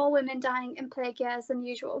and more women dying in plague years than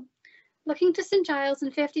usual. Looking to St Giles in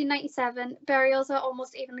 1597, burials are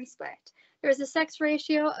almost evenly split. There is a sex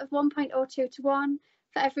ratio of 1.02 to 1.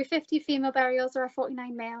 For every 50 female burials, there are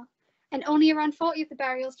 49 male, and only around 40 of the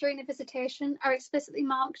burials during the visitation are explicitly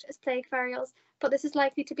marked as plague burials, but this is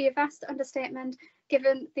likely to be a vast understatement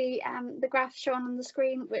given the graph shown on the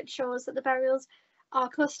screen, which shows that the burials are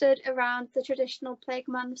clustered around the traditional plague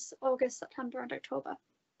months, August, September and October.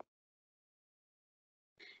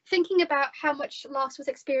 Thinking about how much loss was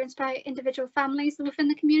experienced by individual families within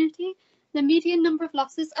the community, the median number of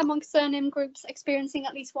losses amongst surname groups experiencing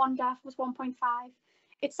at least one death was 1.5.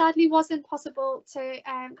 It sadly wasn't possible to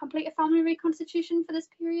complete a family reconstitution for this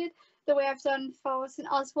period, the way I've done for St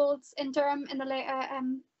Oswald's in Durham in the later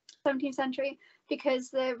 17th century,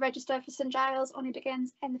 because the register for St Giles only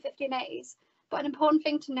begins in the 1580s. But an important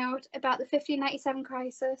thing to note about the 1597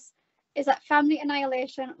 crisis is that family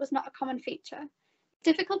annihilation was not a common feature.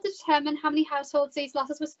 Difficult to determine how many households these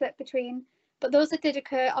losses were split between, but those that did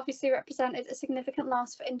occur obviously represented a significant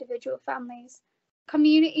loss for individual families.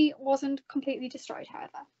 Community wasn't completely destroyed,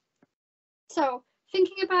 however. So,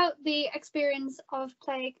 thinking about the experience of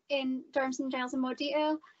plague in Durham St Giles in more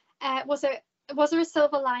detail, was there a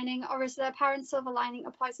silver lining, or is there a apparent silver lining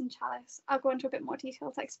of poison chalice? I'll go into a bit more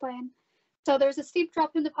detail to explain. So there was a steep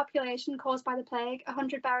drop in the population caused by the plague.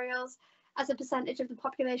 100 burials as a percentage of the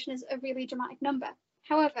population is a really dramatic number.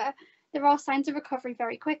 However, there are signs of recovery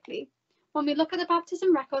very quickly. When we look at the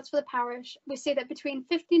baptism records for the parish, we see that between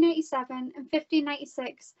 1587 and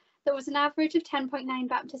 1596, there was an average of 10.9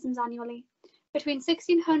 baptisms annually. Between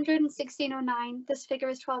 1600 and 1609, this figure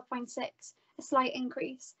is 12.6, a slight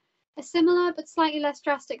increase. A similar but slightly less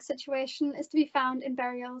drastic situation is to be found in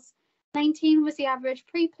burials. 19 was the average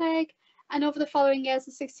pre-plague, and over the following years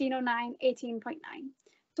of 1609, 18.9.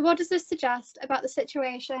 So what does this suggest about the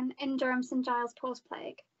situation in Durham St Giles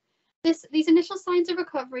post-plague? These initial signs of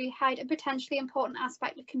recovery hide a potentially important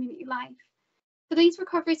aspect of community life. For these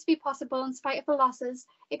recoveries to be possible in spite of the losses,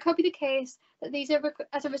 it could be the case that these are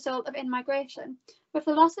as a result of in-migration. With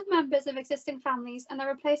the loss of members of existing families and their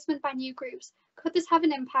replacement by new groups, could this have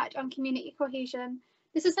an impact on community cohesion?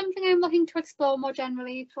 This is something I'm looking to explore more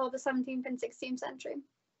generally for the 17th and 16th century.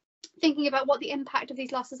 Thinking about what the impact of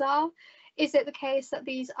these losses are, is it the case that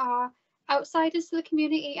these are outsiders to the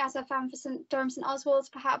community, as I found for Durham St Oswald's,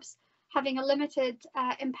 perhaps having a limited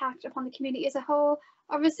impact upon the community as a whole,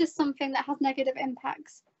 or is this something that has negative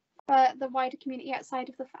impacts for the wider community outside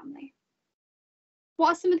of the family? What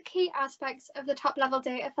are some of the key aspects of the top level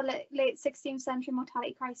data for late 16th century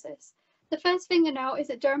mortality crisis? The first thing to note is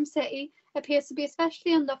that Durham City appears to be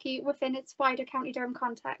especially unlucky within its wider County Durham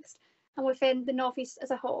context and within the North East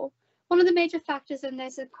as a whole. One of the major factors in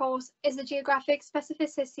this, of course, is the geographic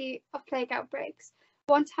specificity of plague outbreaks.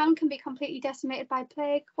 One town can be completely decimated by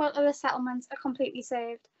plague, while other settlements are completely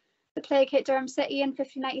saved. The plague hit Durham City in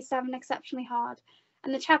 1597 exceptionally hard,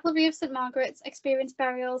 and the chapelry of St Margaret's experienced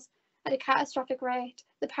burials at a catastrophic rate.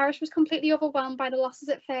 The parish was completely overwhelmed by the losses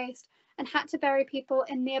it faced and had to bury people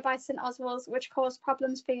in nearby St Oswald's, which caused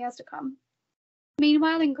problems for years to come.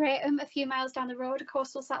 Meanwhile, in Greatham, a few miles down the road, a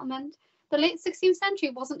coastal settlement, the late 16th century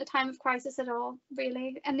wasn't a time of crisis at all,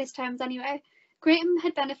 really, in these terms anyway. Greatham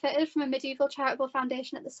had benefited from a medieval charitable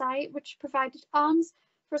foundation at the site, which provided alms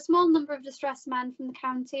for a small number of distressed men from the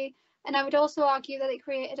county, and I would also argue that it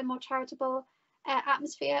created a more charitable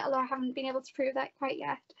atmosphere, although I haven't been able to prove that quite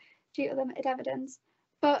yet due to limited evidence.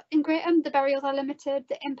 But in Greatham, the burials are limited.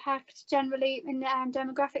 The impact generally in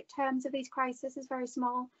demographic terms of these crises is very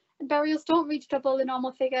small, and burials don't reach double the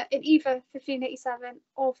normal figure in either 1587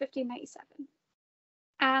 or 1597.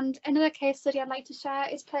 And another case study I'd like to share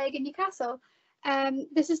is plague in Newcastle.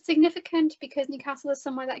 This is significant because Newcastle is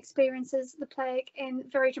somewhere that experiences the plague in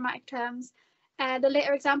very dramatic terms. The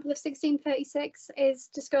later example of 1636 is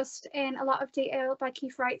discussed in a lot of detail by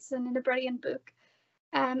Keith Wrightson in a brilliant book.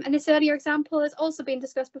 And this earlier example has also been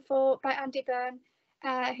discussed before by Andy Byrne,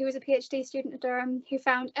 who was a PhD student at Durham, who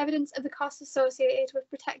found evidence of the costs associated with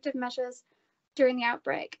protective measures during the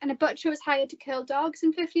outbreak. And a butcher was hired to kill dogs in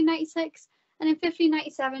 1596, and in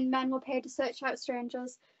 1597 men were paid to search out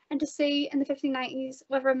strangers and to see in the 1590s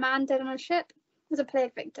whether a man dead on a ship was a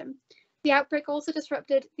plague victim. The outbreak also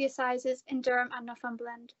disrupted the assizes in Durham and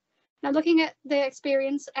Northumberland. Now, looking at the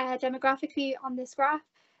experience demographically on this graph,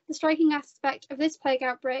 the striking aspect of this plague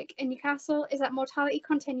outbreak in Newcastle is that mortality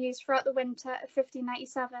continues throughout the winter of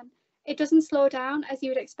 1597. It doesn't slow down, as you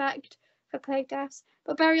would expect for plague deaths,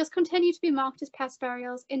 but burials continue to be marked as pest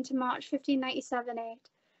burials into March 1597-8.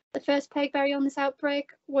 The first plague burial in this outbreak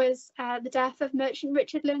was the death of merchant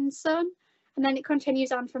Richard Lynn's son, and then it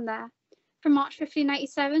continues on from there. From March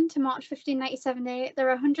 1597 to March 1597-8, there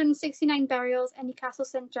are 169 burials in Newcastle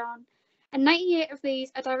St John, and 98 of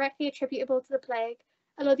these are directly attributable to the plague,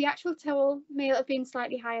 although the actual toll may have been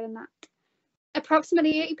slightly higher than that.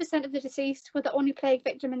 Approximately 80% of the deceased were the only plague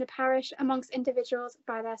victim in the parish amongst individuals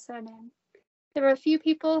by their surname. There are a few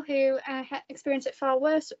people who experienced it far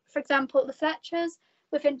worse. For example, the Fletchers.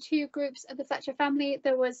 Within two groups of the Fletcher family,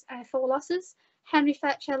 there was 4 losses. Henry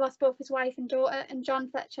Fletcher lost both his wife and daughter, and John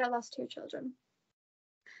Fletcher lost 2 children.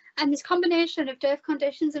 And this combination of dearth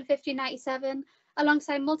conditions in 1597,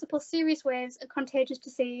 alongside multiple serious waves of contagious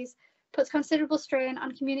disease, puts considerable strain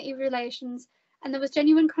on community relations, and there was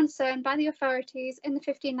genuine concern by the authorities in the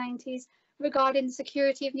 1590s regarding the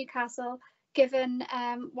security of Newcastle, given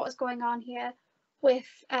what was going on here with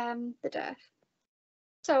the dearth.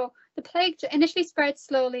 So the plague initially spread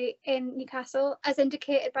slowly in Newcastle, as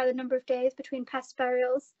indicated by the number of days between pest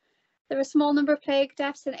burials. There were a small number of plague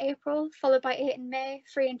deaths in April, followed by 8 in May,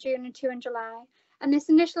 3 in June and 2 in July. And this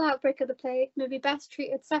initial outbreak of the plague may be best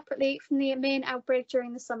treated separately from the main outbreak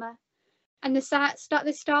during the summer. And this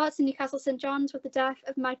starts in Newcastle St John's with the death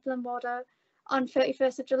of Magdalen Warder on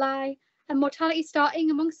 31st of July, and mortality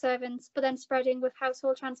starting among servants, but then spreading with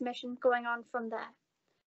household transmission going on from there.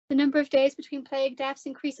 The number of days between plague deaths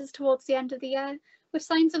increases towards the end of the year, with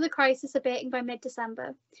signs of the crisis abating by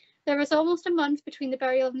mid-December. There is almost a month between the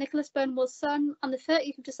burial of Nicholas Burnwell's son on the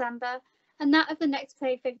 30th of December and that of the next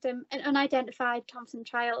plague victim, an unidentified Thompson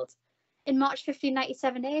child. In March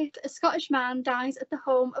 1597-8, a Scottish man dies at the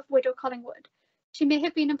home of widow Collingwood. She may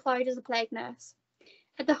have been employed as a plague nurse.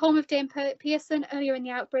 At the home of Dame Pearson, earlier in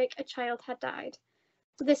the outbreak, a child had died.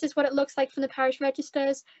 So this is what it looks like from the parish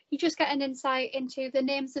registers. You just get an insight into the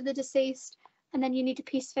names of the deceased, and then you need to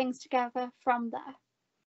piece things together from there.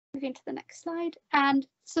 Moving to the next slide. And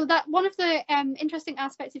so that one of the interesting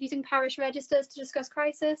aspects of using parish registers to discuss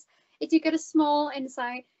crisis is you get a small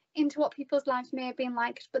insight into what people's lives may have been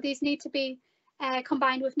like, but these need to be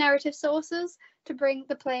combined with narrative sources to bring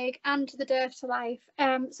the plague and the dearth to life.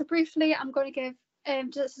 So briefly, I'm going to give,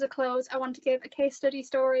 just as a close, I want to give a case study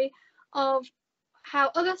story of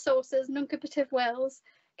how other sources, nuncupative wills,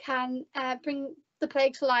 can bring the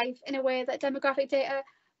plague to life in a way that demographic data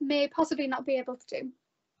may possibly not be able to do.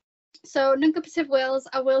 So nuncupative wills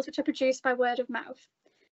are wills which are produced by word of mouth.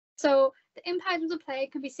 So the impact of the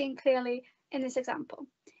plague can be seen clearly in this example.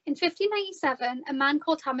 In 1597, a man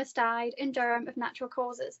called Thomas died in Durham of natural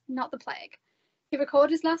causes, not the plague. He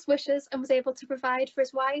recorded his last wishes and was able to provide for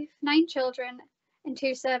his wife, 9 children and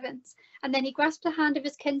 2 servants, and then he grasped the hand of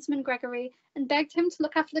his kinsman Gregory and begged him to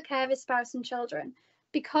look after the care of his spouse and children.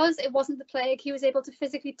 because it wasn't the plague, he was able to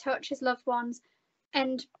physically touch his loved ones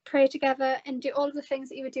and pray together and do all of the things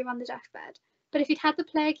that you would do on the deathbed. But if he'd had the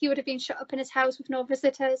plague, he would have been shut up in his house with no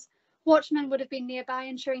visitors. Watchmen would have been nearby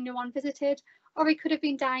ensuring no one visited, or he could have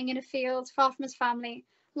been dying in a field far from his family,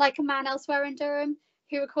 like a man elsewhere in Durham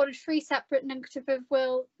who recorded 3 separate nuncipative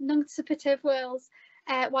wills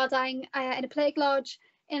while dying in a plague lodge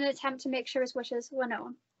in an attempt to make sure his wishes were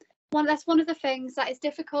known. That's one of the things that is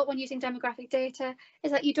difficult when using demographic data,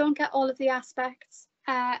 is that you don't get all of the aspects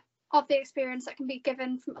of the experience that can be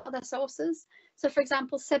given from other sources. So, for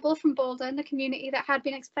example, Sybil from Bolden, a community that had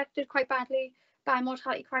been affected quite badly by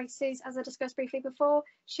mortality crises, as I discussed briefly before,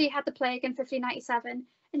 she had the plague in 1597,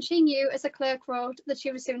 and she knew, as a clerk wrote, that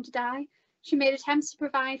she was soon to die. She made attempts to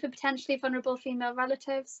provide for potentially vulnerable female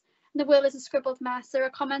relatives. The will is a scribbled mess. There are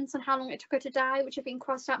comments on how long it took her to die, which have been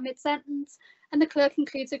crossed out mid-sentence, and the clerk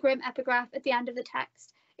includes a grim epigraph at the end of the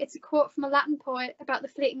text. It's a quote from a Latin poet about the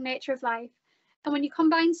fleeting nature of life. And when you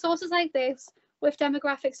combine sources like this with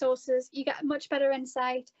demographic sources, you get a much better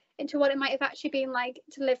insight into what it might have actually been like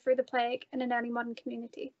to live through the plague in an early modern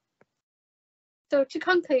community. So to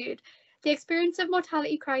conclude, the experience of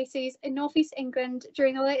mortality crises in North East England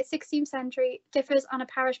during the late 16th century differs on a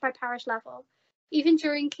parish by parish level. Even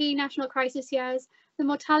during key national crisis years, the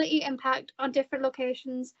mortality impact on different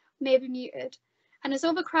locations may be muted. And as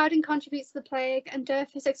overcrowding contributes to the plague and dearth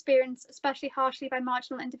is experienced especially harshly by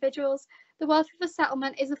marginal individuals, the wealth of a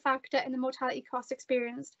settlement is a factor in the mortality costs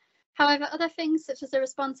experienced. However, other things such as the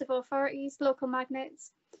response of authorities, local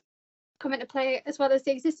magnates, come into play, as well as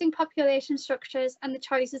the existing population structures and the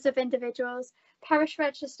choices of individuals. Parish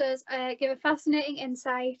registers give a fascinating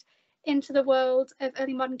insight into the world of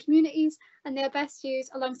early modern communities, and they are best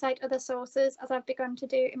used alongside other sources, as I've begun to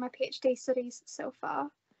do in my PhD studies so far.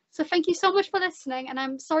 So thank you so much for listening, and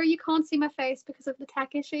I'm sorry you can't see my face because of the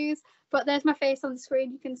tech issues, but there's my face on the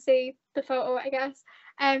screen. You can see the photo, I guess.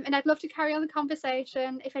 And I'd love to carry on the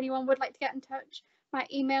conversation. If anyone would like to get in touch, my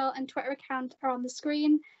email and Twitter account are on the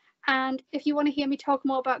screen. And if you want to hear me talk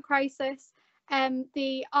more about crisis,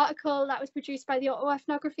 the article that was produced by the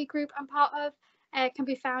autoethnography group I'm part of can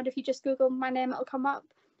be found if you just Google my name, it'll come up.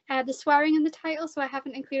 There's swearing in the title, so I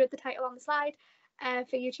haven't included the title on the slide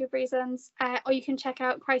for YouTube reasons. Or you can check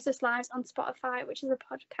out Crisis Lives on Spotify, which is a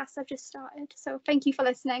podcast I've just started. So thank you for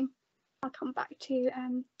listening. I'll come back to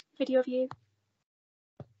video view.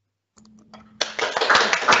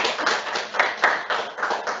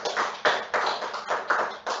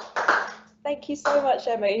 Thank you so much,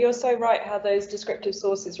 Emma. You're so right how those descriptive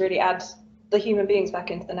sources really add the human beings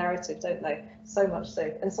back into the narrative, don't they? So much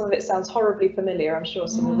so. And some of it sounds horribly familiar, I'm sure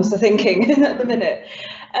some of us are thinking at the minute.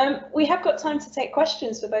 We have got time to take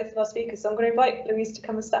questions for both of our speakers, so I'm going to invite Louise to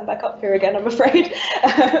come and stand back up here again, I'm afraid.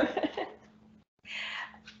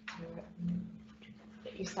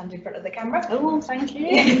 You stand in front of the camera. Oh, thank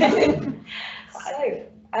you. So,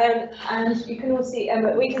 and you can all see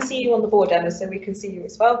Emma. We can see you on the board, Emma, so we can see you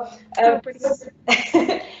as well. Can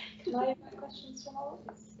I invite questions from all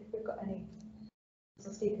of us if we've got any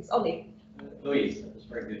speakers? Ollie. Louise, that was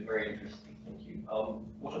very good, very interesting. Thank you.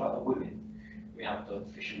 What about the women? We have the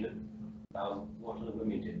fishermen. What are the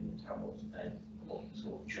women doing in the towels? And what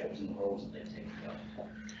sort of jobs and roles are they taking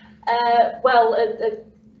up? Well,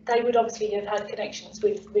 they would obviously have had connections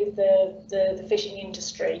with the fishing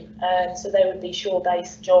industry, so there would be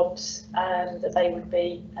shore-based jobs that they would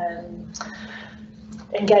be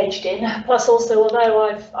engaged in. Plus, also, although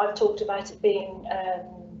I've talked about it being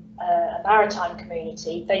a maritime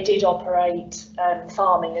community, they did operate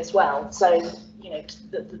farming as well. So, you know,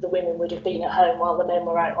 the women would have been at home while the men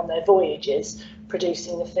were out on their voyages,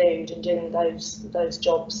 producing the food and doing those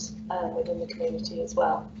jobs within the community as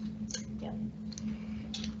well.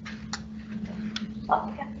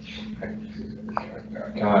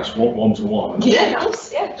 Can I ask one-to-one? Yeah, of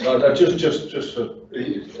course, yeah. So just for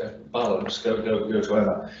balance, go to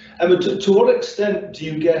Emma. Emma, to what extent do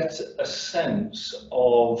you get a sense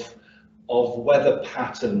of weather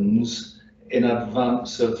patterns in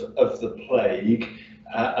advance of the plague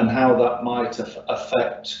and how that might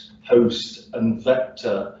affect host and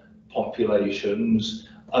vector populations?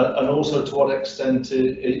 And also, to what extent do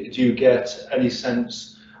you get any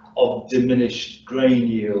sense of diminished grain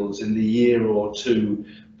yields in the year or two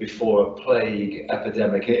before a plague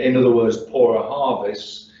epidemic? In other words, poorer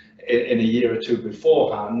harvests in a year or two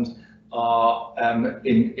beforehand are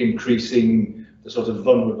increasing the sort of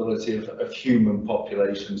vulnerability of human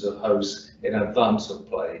populations of hosts in advance of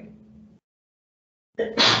plague.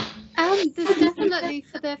 There's definitely,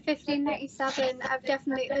 for the 1597,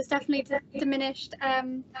 there's definitely diminished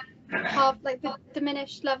half, like the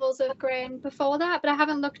diminished levels of grain before that, but I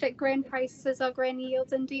haven't looked at grain prices or grain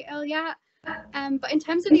yields in detail yet. But in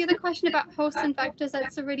terms of the other question about hosts and vectors,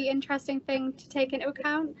 that's a really interesting thing to take into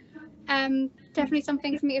account. Definitely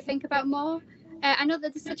something for me to think about more. I know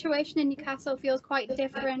that the situation in Newcastle feels quite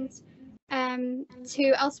different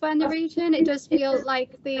to elsewhere in the region. It does feel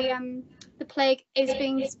like the plague is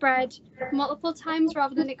being spread multiple times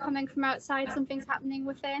rather than it coming from outside. Something's happening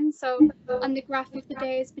within. So on the graph of the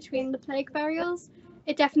days between the plague burials,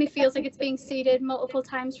 it definitely feels like it's being seeded multiple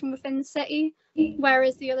times from within the city,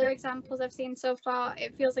 whereas the other examples I've seen so far,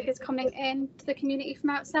 it feels like it's coming into the community from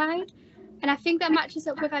outside. And I think that matches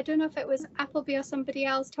up with, I don't know if it was Appleby or somebody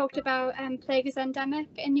else talked about plague is endemic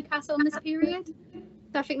in Newcastle in this period.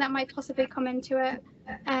 So I think that might possibly come into it.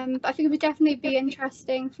 But I think it would definitely be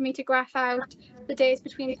interesting for me to graph out the days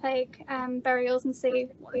between plague burials and see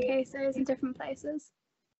what the case is in different places.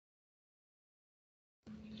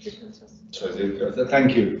 So,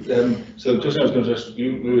 thank you. So just I was going to ask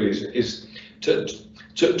you, Louise, is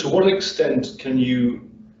to what extent can you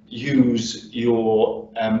use your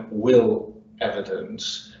will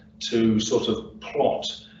evidence to sort of plot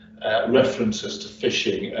references to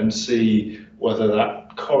fishing and see whether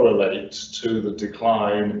that correlates to the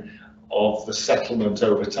decline of the settlement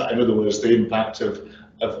over time? In other words, the impact of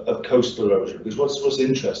coastal erosion. Because what's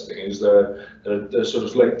interesting is the sort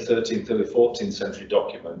of late 13th, early 14th century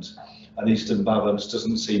document, and Easton Bavents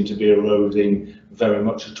doesn't seem to be eroding very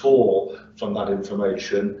much at all from that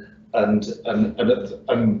information. And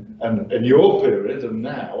in your period and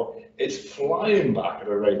now, it's flying back at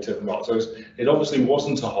a rate of knots. So it obviously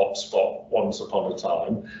wasn't a hot spot once upon a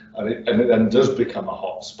time, and it then does become a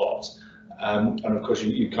hot spot. And of course,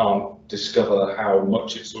 you can't discover how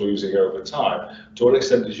much it's losing over time. To what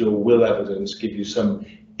extent does your will evidence give you some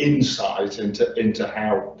insight into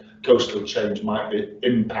how coastal change might be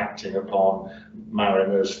impacting upon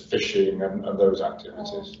mariners, fishing, and those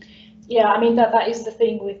activities? Yeah, I mean, that is the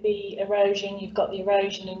thing with the erosion. You've got the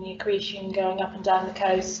erosion and the accretion going up and down the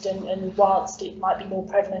coast, and whilst it might be more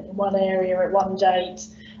prevalent in one area at one date,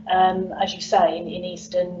 as you say, in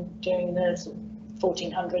Easton during the sort of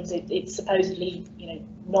 1400s, it's supposedly, you know,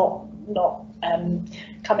 not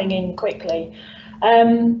coming in quickly.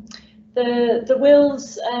 The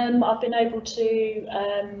wills, I've been able to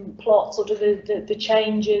plot sort of the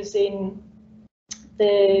changes in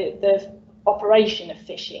the operation of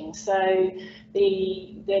fishing. So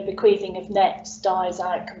the bequeathing of nets dies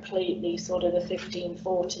out completely, sort of the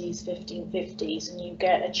 1540s, 1550s, and you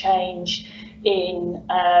get a change in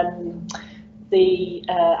the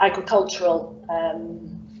agricultural,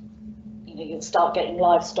 you'll start getting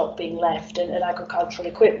livestock being left and agricultural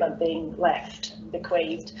equipment being left and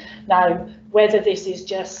bequeathed. Now, whether this is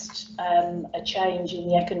just a change in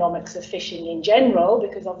the economics of fishing in general,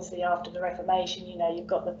 because obviously after the Reformation, you know, you've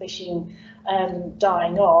got the fishing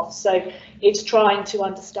dying off. So it's trying to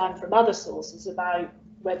understand from other sources about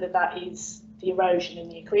whether that is the erosion and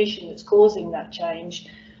the accretion that's causing that change.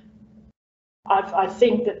 I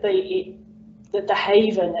think that the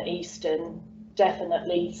haven at Easton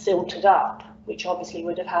definitely silted up, which obviously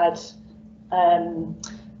would have had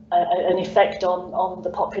an effect on the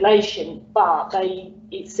population, but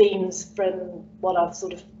it seems from what I've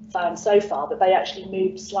sort of found so far that they actually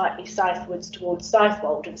moved slightly southwards towards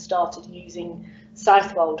Southwold and started using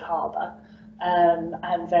Southwold Harbour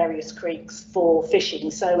and various creeks for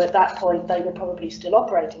fishing. So at that point they were probably still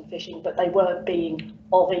operating fishing, but they weren't being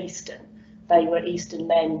of Easton. They were Easton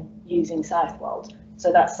men using Southwold.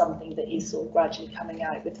 So that's something that is sort of gradually coming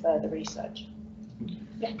out with further research.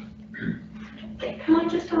 Yeah. Can I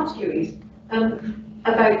just ask you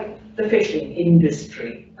about the fishing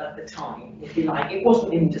industry at the time, if you like? It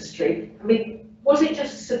wasn't industry. I mean, was it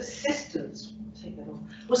just subsistence?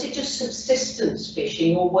 Was it just subsistence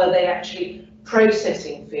fishing, or were they actually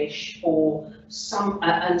processing fish, or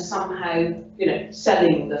and somehow, you know,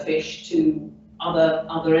 selling the fish to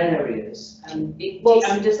other areas? And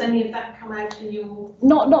does any of that come out in your?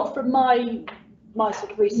 Not from my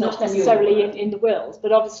sort of research necessarily in the wills,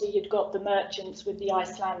 but obviously you'd got the merchants with the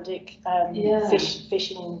Icelandic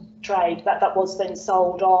fishing trade that was then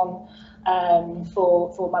sold on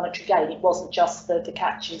for monetary gain. It wasn't just the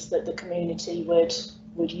catches that the community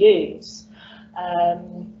would use.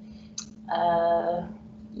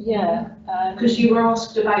 Because you were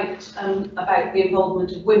asked about the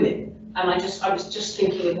involvement of women. And I was just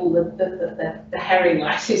thinking of all the herring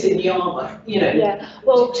lasses in Yarmouth, you know,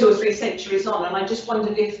 well, 2 or 3 centuries on, and I just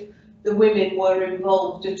wondered if the women were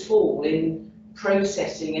involved at all in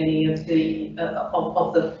processing any of the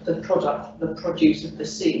produce of the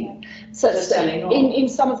sea. So selling on. in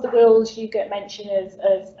some of the wills you get mention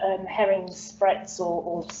of herring sprats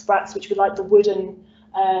or sprats, which were like the wooden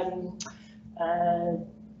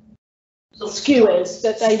skewers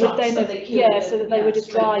that they would then so that they would have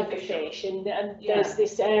dried the fish, and there's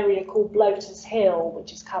this area called Bloater's Hill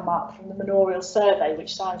which has come up from the manorial survey,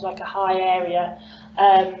 which sounds like a high area,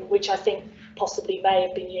 which I think possibly may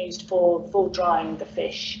have been used for drying the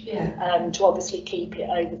fish, to obviously keep it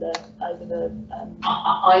over the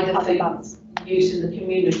either other for months. use in the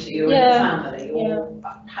community or in the family, or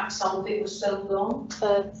perhaps some of it was sold on.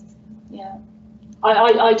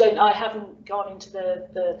 I haven't gone into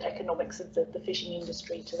the economics of the fishing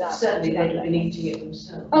industry to that. Certainly they'd have been eating it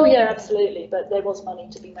themselves. Oh yeah, absolutely. But there was money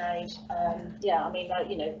to be made. Yeah, I mean,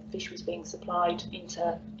 fish was being supplied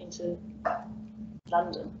into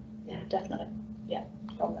London. Yeah, definitely. Yeah,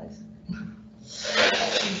 from those.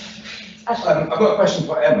 I've got a question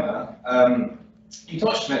for Emma. You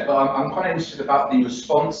touched on it, but I'm kind of interested about the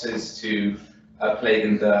responses to plague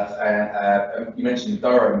and dearth. You mentioned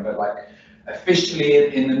Durham, but like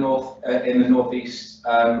officially in the northeast,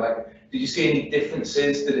 did you see any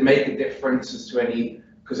differences? Did it make a difference as to any?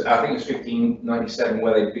 Because I think it's 1597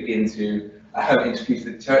 where they begin to introduce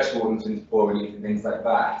the church wardens into poor relief and things like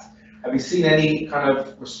that. Have you seen any kind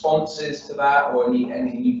of responses to that, or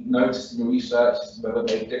anything you've noticed in your research as to whether it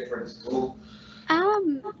made a difference at all?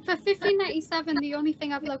 For 1597, the only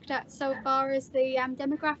thing I've looked at so far is the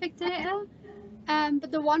demographic data.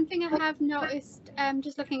 But the one thing I have noticed,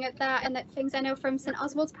 just looking at that, and that things I know from St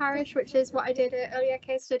Oswald's Parish, which is what I did an earlier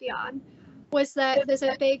case study on, was that there's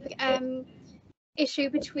a big issue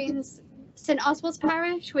between St Oswald's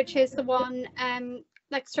Parish, which is the one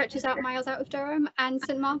stretches out miles out of Durham, and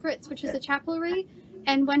St Margaret's, which is a chapelry.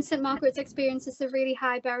 And when St Margaret's experiences the really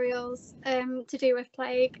high burials to do with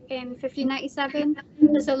plague in 1597,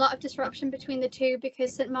 there's a lot of disruption between the two,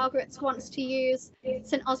 because St Margaret's wants to use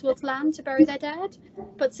St Oswald's land to bury their dead,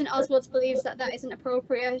 but St Oswald's believes that that isn't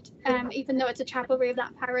appropriate, even though it's a chapelry of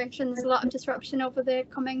that parish. And there's a lot of disruption over the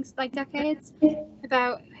coming decades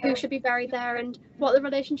about who should be buried there and what the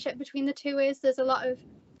relationship between the two is. There's a lot of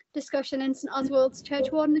discussion in St Oswald's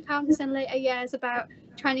church warden accounts in later years about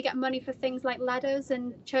trying to get money for things like ladders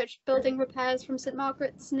and church building repairs from St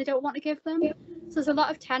Margaret's, and they don't want to give them. So there's a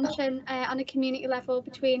lot of tension on a community level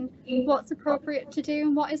between what's appropriate to do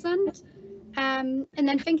and what isn't. And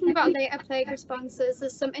then thinking about later plague responses,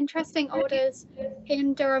 there's some interesting orders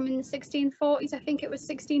in Durham in the 1640s. I think it was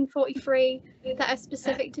 1643 that are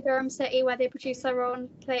specific to Durham City, where they produce their own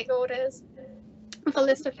plague orders with a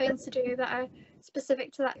list of things to do that are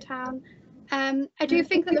specific to that town. I do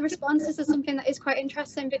think that the responses are something that is quite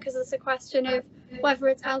interesting, because it's a question of whether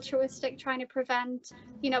it's altruistic, trying to prevent,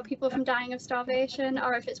 people from dying of starvation,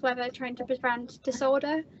 or if it's whether trying to prevent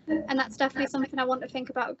disorder. And that's definitely something I want to think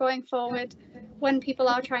about going forward. When people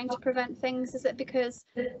are trying to prevent things, is it because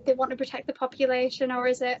they want to protect the population, or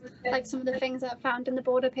is it, like some of the things that I found in the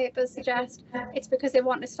border papers suggest, it's because they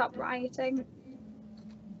want to stop rioting?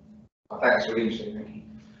 Thanks, really interesting.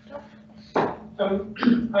 Thank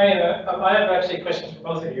you. I have actually questions for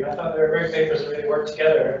both of you. I thought they were great papers that really worked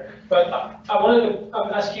together. But I wanted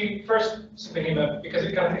to ask you first something, because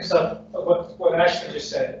it kind of picks up what Ashley just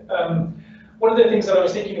said. One of the things that I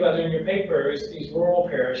was thinking about in your paper is these rural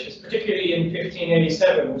parishes, particularly in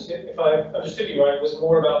 1587, which, if I understood you right, was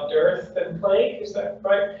more about dearth than plague. Is that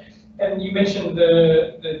right? And you mentioned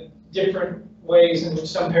the different ways in which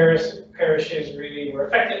some parishes really were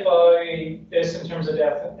affected by this in terms of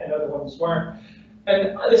death, and other ones weren't.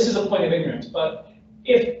 And this is a point of ignorance, but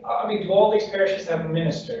do all these parishes have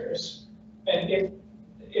ministers? And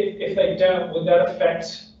if they don't, would that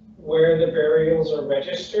affect where the burials are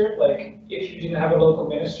registered? Like, if you didn't have a local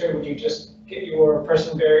minister, would you just get your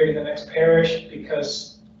person buried in the next parish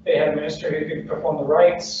because they had a minister who could perform the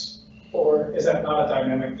rites? Or is that not a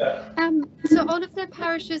dynamic that? So all of the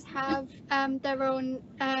parishes have their own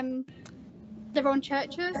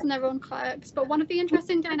churches and their own clerks. But one of the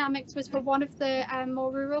interesting dynamics was for one of the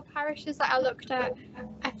more rural parishes that I looked at.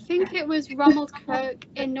 I think it was Romald Kirk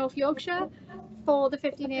in North Yorkshire for the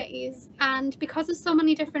 1580s. And because there's so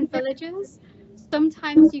many different villages,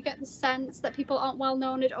 sometimes you get the sense that people aren't well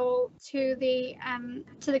known at all to the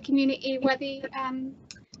community where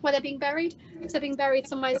they're being buried. So they're being buried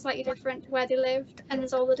somewhere slightly different to where they lived, and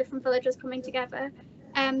there's all the different villages coming together.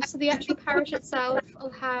 So the actual parish itself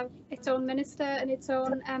will have its own minister and its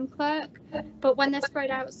own clerk, but when they're spread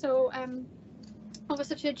out over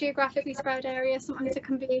such a geographically spread area, sometimes there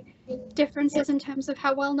can be differences in terms of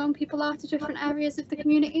how well known people are to different areas of the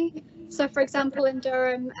community. So for example, in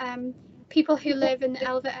Durham, people who live in the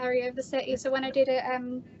Elvet area of the city. So when I did it,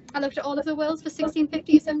 I looked at all of the wills for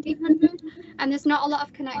 1650 1700, and there's not a lot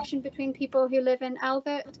of connection between people who live in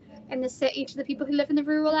Elvet in the city to the people who live in the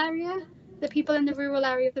rural area. The people in the rural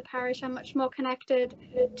area of the parish are much more connected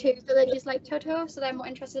to villages like Toto, so they're more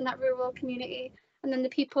interested in that rural community. And then the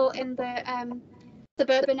people in the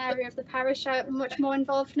suburban area of the parish are much more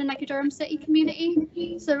involved in like a Durham city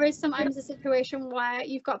community. So there is sometimes a situation where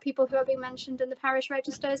you've got people who are being mentioned in the parish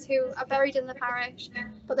registers who are buried in the parish,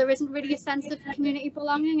 but there isn't really a sense of community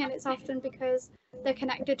belonging, and it's often because they're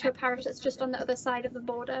connected to a parish that's just on the other side of the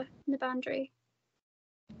border in the boundary.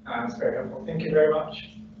 That's very helpful. Thank you very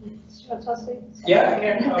much. Fantastic. Yeah.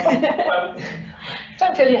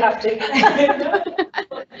 Don't feel you have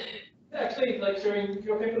to. Actually, like during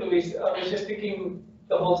your paper, Louise, I was just thinking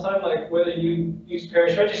the whole time, like whether you use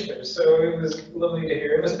parish registers. So it was lovely to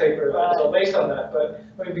hear in this paper that it was all based on that. But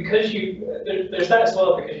I mean, because there's that as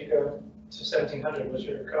well, because you go to 1700, was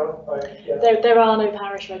your code? Like, yeah. There are no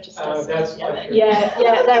parish registers. That's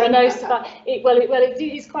yeah, there are no. It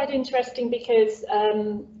is quite interesting because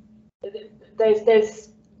there's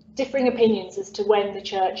differing opinions as to when the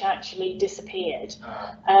church actually disappeared.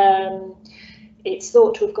 It's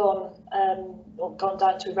thought to have gone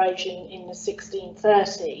down to erosion in the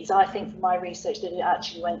 1630s. I think from my research that it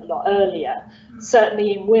actually went a lot earlier.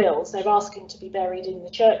 Certainly in wills, they're asking to be buried in the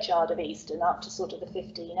churchyard of Easton up to sort of the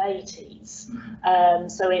 1580s.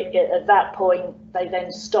 So at that point they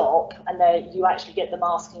then stop, and you actually get them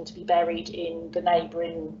asking to be buried in the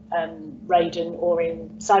neighbouring Raydon or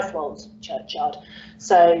in Southwold churchyard.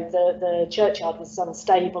 So the churchyard was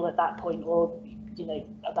unstable at that point, or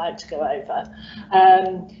about to go over.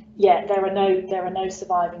 Yeah, there are no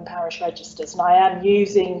surviving parish registers, and I am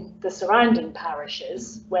using the surrounding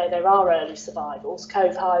parishes where there are early survivals.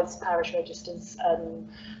 Cove Hive's parish registers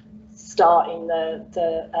start in the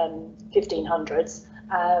 1500s.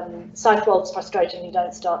 Southwold's frustratingly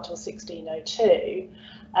don't start till 1602,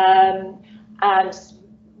 and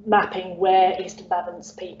mapping where Easton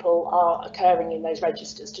Bavents people are occurring in those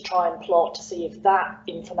registers to try and plot to see if that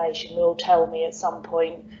information will tell me at some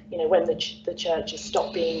point, when the church has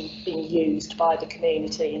stopped being used by the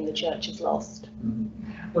community and the church is lost.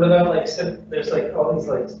 What about like, so there's like all these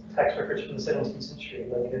like tax records from the 17th century,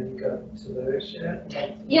 like have you got to those yet?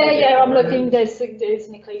 Yeah, I'm looking, there's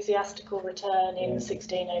an ecclesiastical return in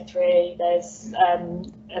 1603, there's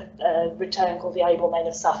a return called the Able Men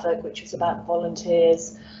of Suffolk, which was about the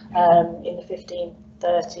volunteers. In the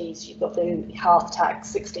 1530s, you've got the half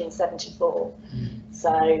tax 1674.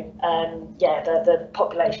 So yeah, the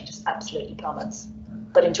population just absolutely plummets.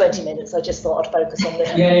 But in 20 minutes, I just thought I'd focus on the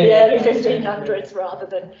early 1500s rather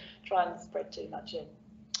than try and spread too much in.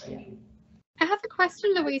 Thank you. I have a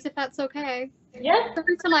question, Louise, if that's okay. Yeah.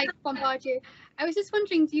 Sorry to bombard you. I was just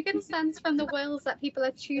wondering, do you get a sense from the wills that people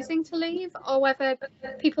are choosing to leave, or whether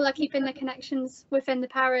people are keeping their connections within the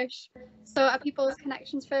parish? So are people's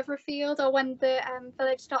connections further afield, or when the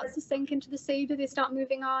village starts to sink into the sea, do they start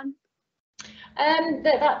moving on?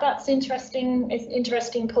 That's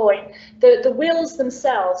interesting point. The wills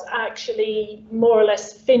themselves actually more or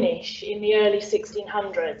less finish in the early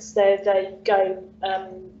 1600s. They go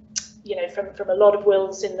from a lot of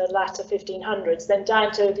wills in the latter 1500s, then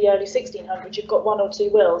down to the early 1600s, you've got one or two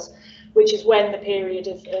wills, which is when the period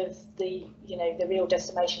of the the real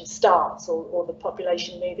decimation starts, or the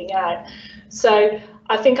population moving out. So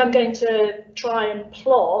I think I'm going to try and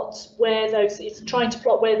plot where it's trying to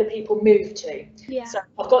plot where the people move to. Yeah. So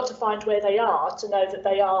I've got to find where they are to know that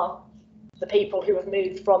they are the people who have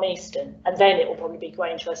moved from Easton, and then it will probably be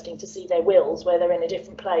quite interesting to see their wills where they're in a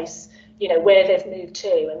different place, where they've moved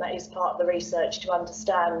to, and that is part of the research to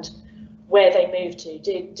understand where they moved to.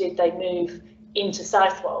 Did they move into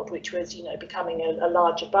Southwold, which was becoming a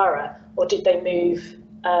larger borough, or did they move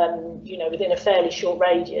within a fairly short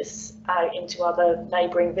radius out into other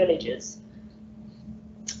neighbouring villages?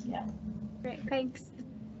 Yeah. Great, thanks.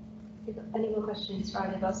 Any more questions for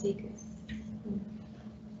any of our speakers?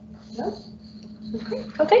 No?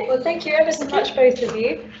 Okay. Well, thank you ever so much, both of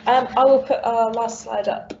you. I will put our last slide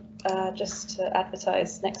up just to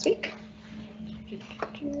advertise next week.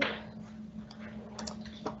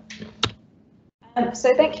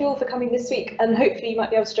 So thank you all for coming this week, and hopefully you might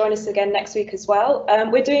be able to join us again next week as well.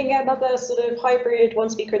 We're doing another sort of hybrid, one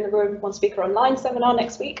speaker in the room, one speaker online seminar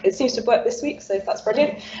next week. It seems to have worked this week, so that's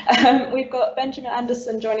brilliant. We've got Benjamin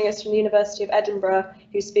Anderson joining us from the University of Edinburgh,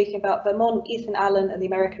 who's speaking about Vermont, Ethan Allen and the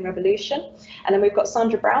American Revolution. And then we've got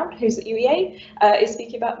Sandra Brown, who's at UEA, is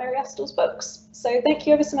speaking about Mary Astle's books. So thank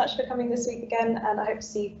you ever so much for coming this week again, and I hope to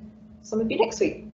see some of you next week.